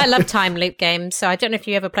 I love time loop games, so I don't know if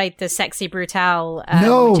you ever played the Sexy Brutale.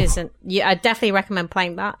 No. Which isn't. I definitely recommend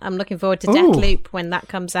playing that. I'm looking forward to Deathloop when that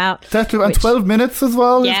comes out. Deathloop, and 12 Minutes as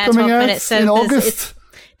well is coming 12 out minutes. So in August.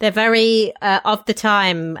 They're very of the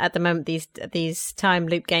time at the moment, these time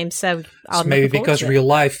loop games. So maybe because real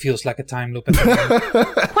life feels like a time loop. At the moment.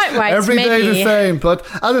 Quite right. Every day the same. But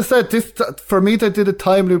as I said, for me, they did a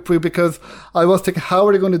time loop because I was thinking, how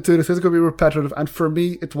are they going to do this? Is it going to be repetitive? And for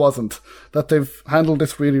me, it wasn't. That they've handled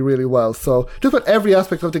this really, really well. So just about every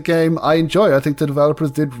aspect of the game, I enjoy. I think the developers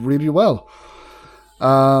did really well.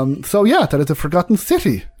 That is The Forgotten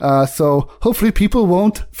City. So hopefully people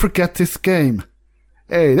won't forget this game.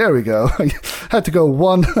 Hey, there we go. I had to go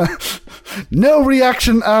one. No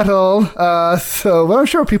reaction at all. Well, I'm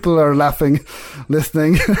sure people are laughing,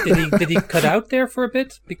 listening. Did he cut out there for a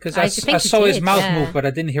bit? Because I saw his mouth move, but I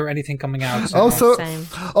didn't hear anything coming out. So.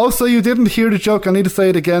 Also, you didn't hear the joke. I need to say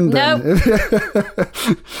it again then. Nope.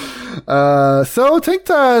 So I think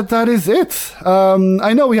that is it.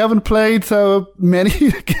 I know we haven't played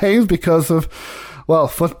many games because of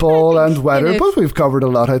football and weather, but we've covered a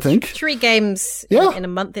lot, I think. 3 games in a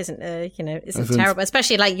month isn't terrible,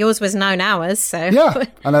 especially like yours was 9 hours. So yeah,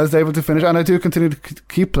 and I was able to finish, and I do continue to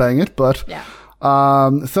keep playing it, but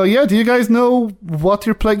So yeah, do you guys know what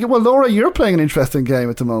you're playing? Well, Laura, you're playing an interesting game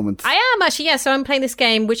at the moment. I am actually, yeah. So I'm playing this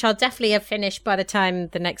game, which I'll definitely have finished by the time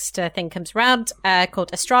the next thing comes around,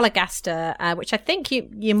 called Astrologaster, which I think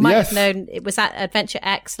you might have known. It was at Adventure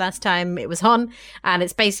X last time it was on, and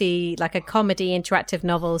it's basically like a comedy interactive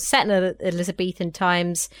novel set in Elizabethan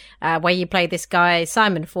times, where you play this guy,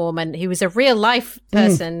 Simon Foreman, who was a real life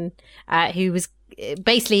person who was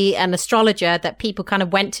basically an astrologer that people kind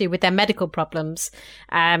of went to with their medical problems.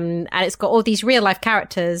 And it's got all these real life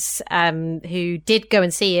characters who did go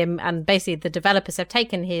and see him. And basically the developers have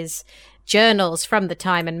taken his journals from the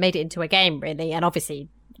time and made it into a game, really. And obviously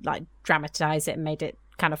like dramatized it and made it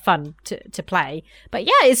kind of fun to play. But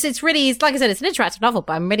yeah, it's really, like I said, it's an interactive novel,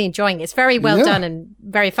 but I'm really enjoying it. It's very well done and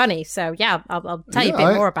very funny. So yeah, I'll tell you a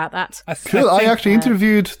bit more about that. I actually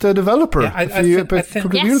interviewed the developer a couple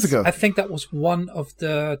of years ago. I think that was one of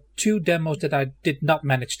the 2 demos that I did not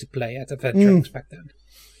manage to play at Adventure X back then.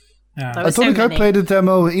 I don't think I played the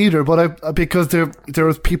demo either, but because there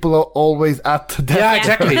was people always at the demo. Yeah,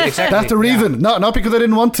 exactly. That's the reason. Not because I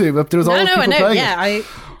didn't want to, but there was always people playing it.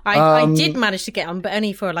 I did manage to get on, but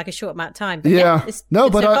only for like a short amount of time.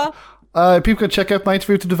 But people can check out my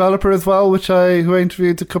interview with the developer as well, who I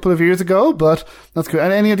interviewed a couple of years ago. But that's good.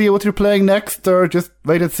 And any idea what you're playing next, or just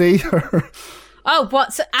wait and see? Oh,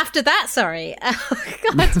 what's after that? Sorry. Oh,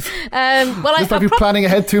 God. Well, just might be planning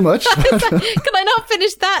ahead too much. Can I not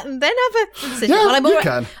finish that and then have a decision? Yeah, well, you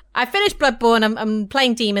can. I finished Bloodborne. I'm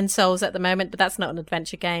playing Demon's Souls at the moment, but that's not an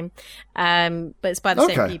adventure game. But it's by the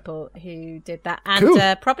same people who did that.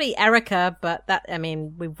 And probably Erica, but that, I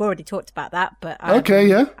mean, we've already talked about that, but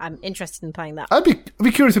I'm interested in playing that. I'd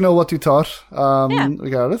be curious to know what you thought,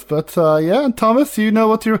 regardless. But and Thomas, you know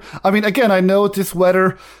what you're... I mean, again, I know this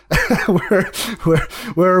weather,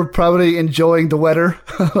 we're probably enjoying the weather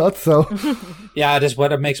a lot, so... Yeah, this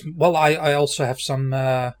weather makes... Well, I also have some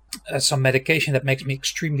medication that makes me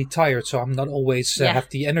extremely tired, so I'm not always have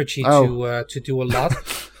the energy to do a lot.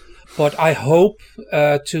 But I hope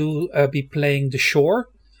to be playing The Shore,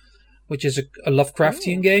 which is a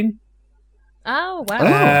Lovecraftian game. Oh,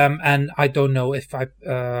 wow. And I don't know if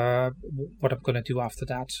what I'm going to do after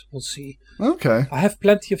that. We'll see. Okay. I have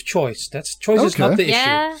plenty of choice. Choice is not the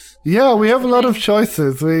issue. Yeah, we have a lot of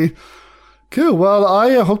choices. Cool. Well,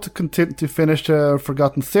 I hope to continue to finish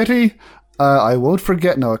Forgotten City. I won't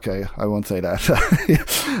forget. No, okay, I won't say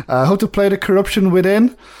that. I hope to play The Corruption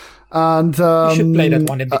Within. And you should play that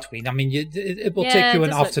one in between. I mean, it will take you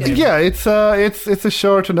an afternoon. Yeah, it's a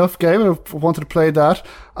short enough game. I wanted to play that,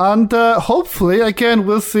 and hopefully, again,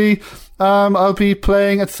 we'll see. I'll be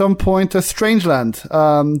playing at some point Strangeland,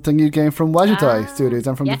 the new game from Wajitai Studios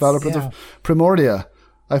and from developers of Primordia.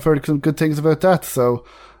 I've heard some good things about that, so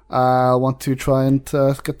I want to try and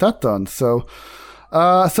get that done. So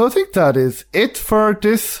I think that is it for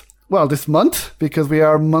this month, because we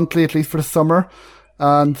are monthly, at least for the summer.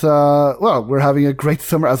 And, we're having a great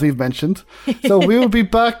summer, as we've mentioned. So we will be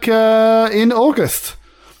back in August.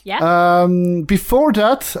 Yeah. Before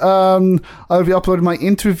that, I'll be uploading my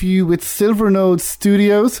interview with Silvernode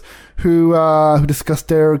Studios, who discussed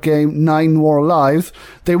their game 9 More Lives.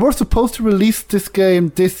 They were supposed to release this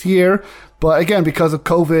game this year, but again, because of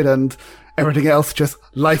COVID and everything else, just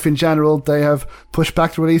life in general, they have pushed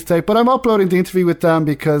back the release date. But I'm uploading the interview with them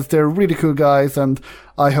because they're really cool guys, and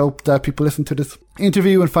I hope that people listen to this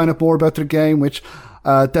interview and find out more about their game, which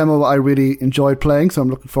demo I really enjoyed playing, so I'm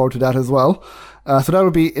looking forward to that as well. So that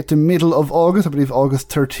will be at the middle of August, I believe August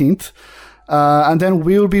 13th. And then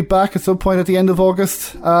we'll be back at some point at the end of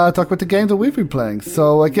August, talk about the games that we've been playing.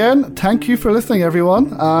 So again, thank you for listening,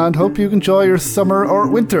 everyone, and hope you enjoy your summer or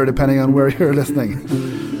winter, depending on where you're listening.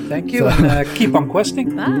 Thank you, and keep on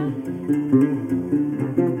questing. Bye.